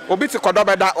 Or bits of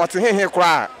Cordoba that or to hear him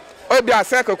cry. Oh, be a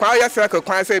circle, cry,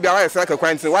 say, be a circle,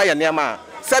 crying, why you're near ma.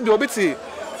 Said you'll be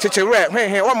Chichere,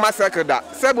 hey, one my circle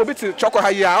that. Said will be to chocolate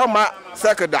higher, my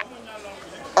circle that.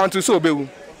 Unto so be.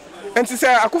 And she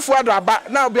said, Akuffo about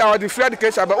now be our free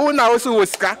education, but oh, now also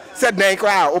was said, Nay,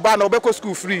 cry, Obano Beko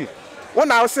school free. One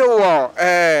now say,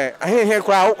 I hear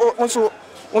cry, also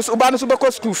Obano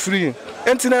Beko school free.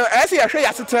 And to know, as I say,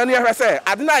 I sit near her, say,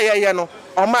 I deny yano,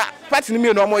 or my party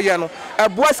me no more yano, a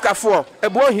boy scaffold, a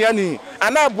boy here, and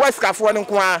now boy scaffold and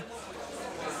qua.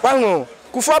 One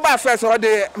Akuffo by first or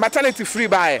the maternity free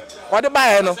buy or the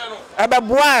buy no about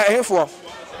boy for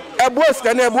a boy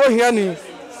can a boy here.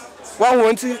 One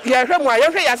won't see here.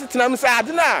 I sit in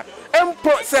Sadina.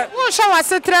 Who shall I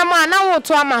sit there, man? I want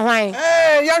to my wine.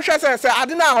 Eh, young say, I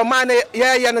didn't know, man.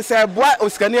 Yeah, and say, boy,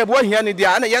 Oscania, boy here,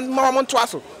 and a young moment to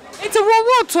us. It's a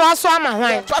war to us on my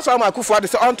mind. That's why my Akuffo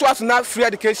say on to us not free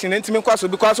education into me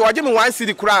because I give me 1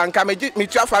 city cry and can me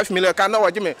 5 million can now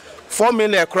give me 4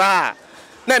 million cry.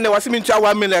 Then there was me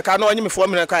 1 million can now give me 4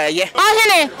 million cry. Yeah. Oh,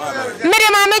 honey,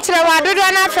 Madam, I met you. I do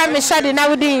not from me shady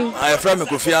now. I from me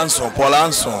Kofi Anson, Paul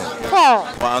Anson. Paul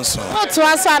Anson. What to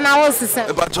us on our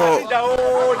system? But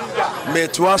me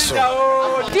to us.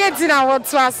 Dear Tina, what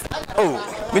to us?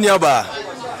 Oh, Miniaba.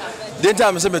 The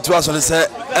time I say me to us on the say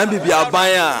NPP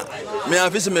abaya. Me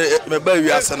afisi me buy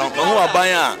we ase no. Me ho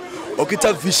abaya.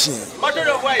 Okita fishing.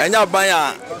 Enya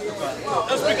abaya.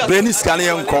 Beni scan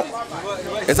yenko.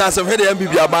 Esa some head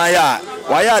NPP abaya.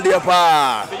 Why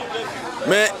Adepa?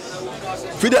 Me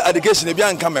free education e bi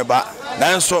anka me ba.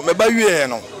 Nanso me ba wie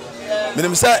no.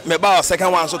 Me say me ba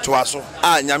second one so to aso.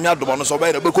 Ah nyame adomo no so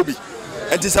ba na bekobi.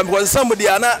 Enti somebody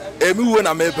ana emi wo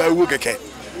na me ba wo keke.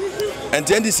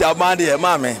 Enti NDC abande e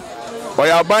ma me.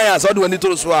 Oya abaya so do ani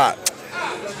to so a.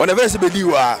 On the verse bedi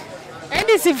wa.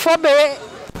 NDC for be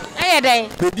ayeden.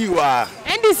 Bedi wa.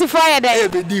 NDC for ayeden.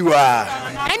 Bedi wa.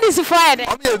 NDC for ayeden.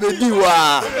 Omi bedi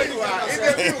wa.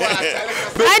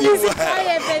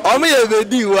 Omi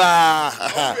bedi wa.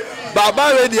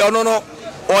 Baba we di ono no.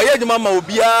 Oye djuma ma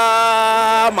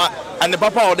obia ma ane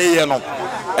papa ode ye no.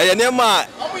 Eye ne ma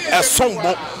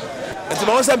esombo. Enti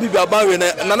ma won bibi aba we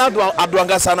na na ado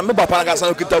angasa na me papa angasa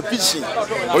no kita fishing.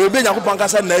 Oye be nyakopa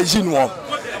angasa na aji no.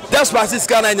 That's why this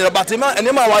kind of batima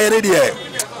and ma wire there.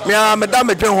 Me madam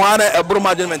me dwen ho ana ebro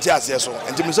management ase so.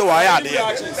 Enti me say wire ade.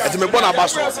 Enti me bona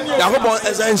baso. Yakobon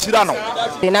esa nhira no.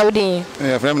 Na wodi.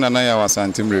 Eh frame na ya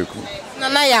wasantimreku.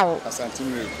 Na ya wo.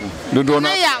 Asantimreku. Dodo no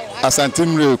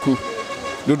asantimreku.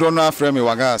 Dodo no frame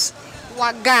wagas.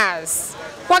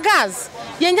 Wagas.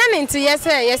 Yenya nti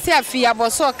yese afi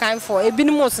Abosocane for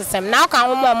ebinim system. Na ka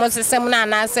ho mo system na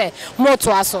na say mo to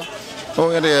aso. Oh,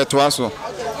 yeah, twaso.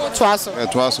 Twaso.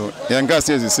 Twaso. Yanga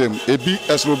says the same. Ebi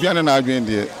eslobian na adwen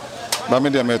de. Ba me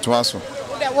de me twaso.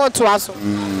 De wo twaso.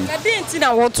 Na de nti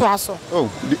na wo twaso. Oh,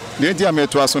 de nti me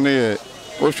twaso ne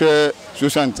o hwe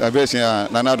social intervention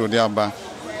na na do de aba.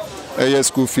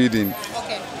 School feeding.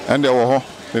 Okay. And there wo ho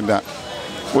that.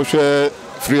 O hwe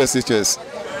free SHS.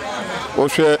 O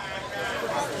hwe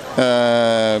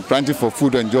planting for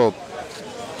food and job.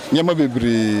 Nyama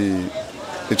bebre.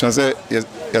 It was a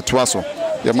twaso.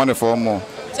 Your money for more.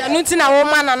 Nuti na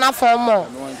woman na for more.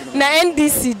 Na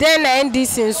NDC then na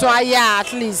NDC so aya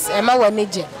at least e ma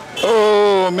waneje.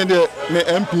 Oh, me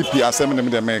NPP asem me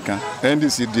de America.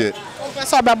 NDC there.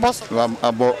 So ba boss.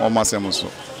 Abo o masem so.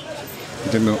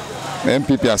 Dino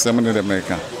NPP asem me de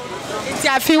America. Ti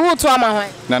afi wo to ama hwan.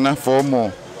 Nana for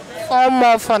more.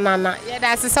 For Nana. Yeah,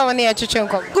 that's the someone here to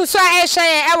check up. Good, so I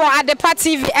share Adepa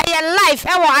TV. Live,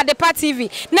 Adepa TV.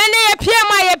 Nene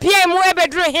ye PM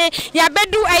bedru he. Ya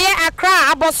bedu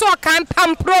Accra, Abosocane,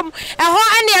 Pamprom. Ho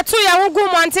ani atu ya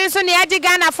wugu monte so ne aji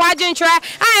Ghana for agentry.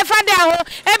 Fada ho.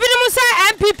 Ebi mu say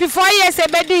NPP 4 years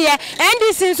ebedu ye.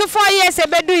 NDC so 4 years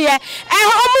ebedu ye.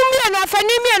 Omumie no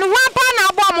afani mie no wan pa na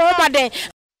abo mo homaden.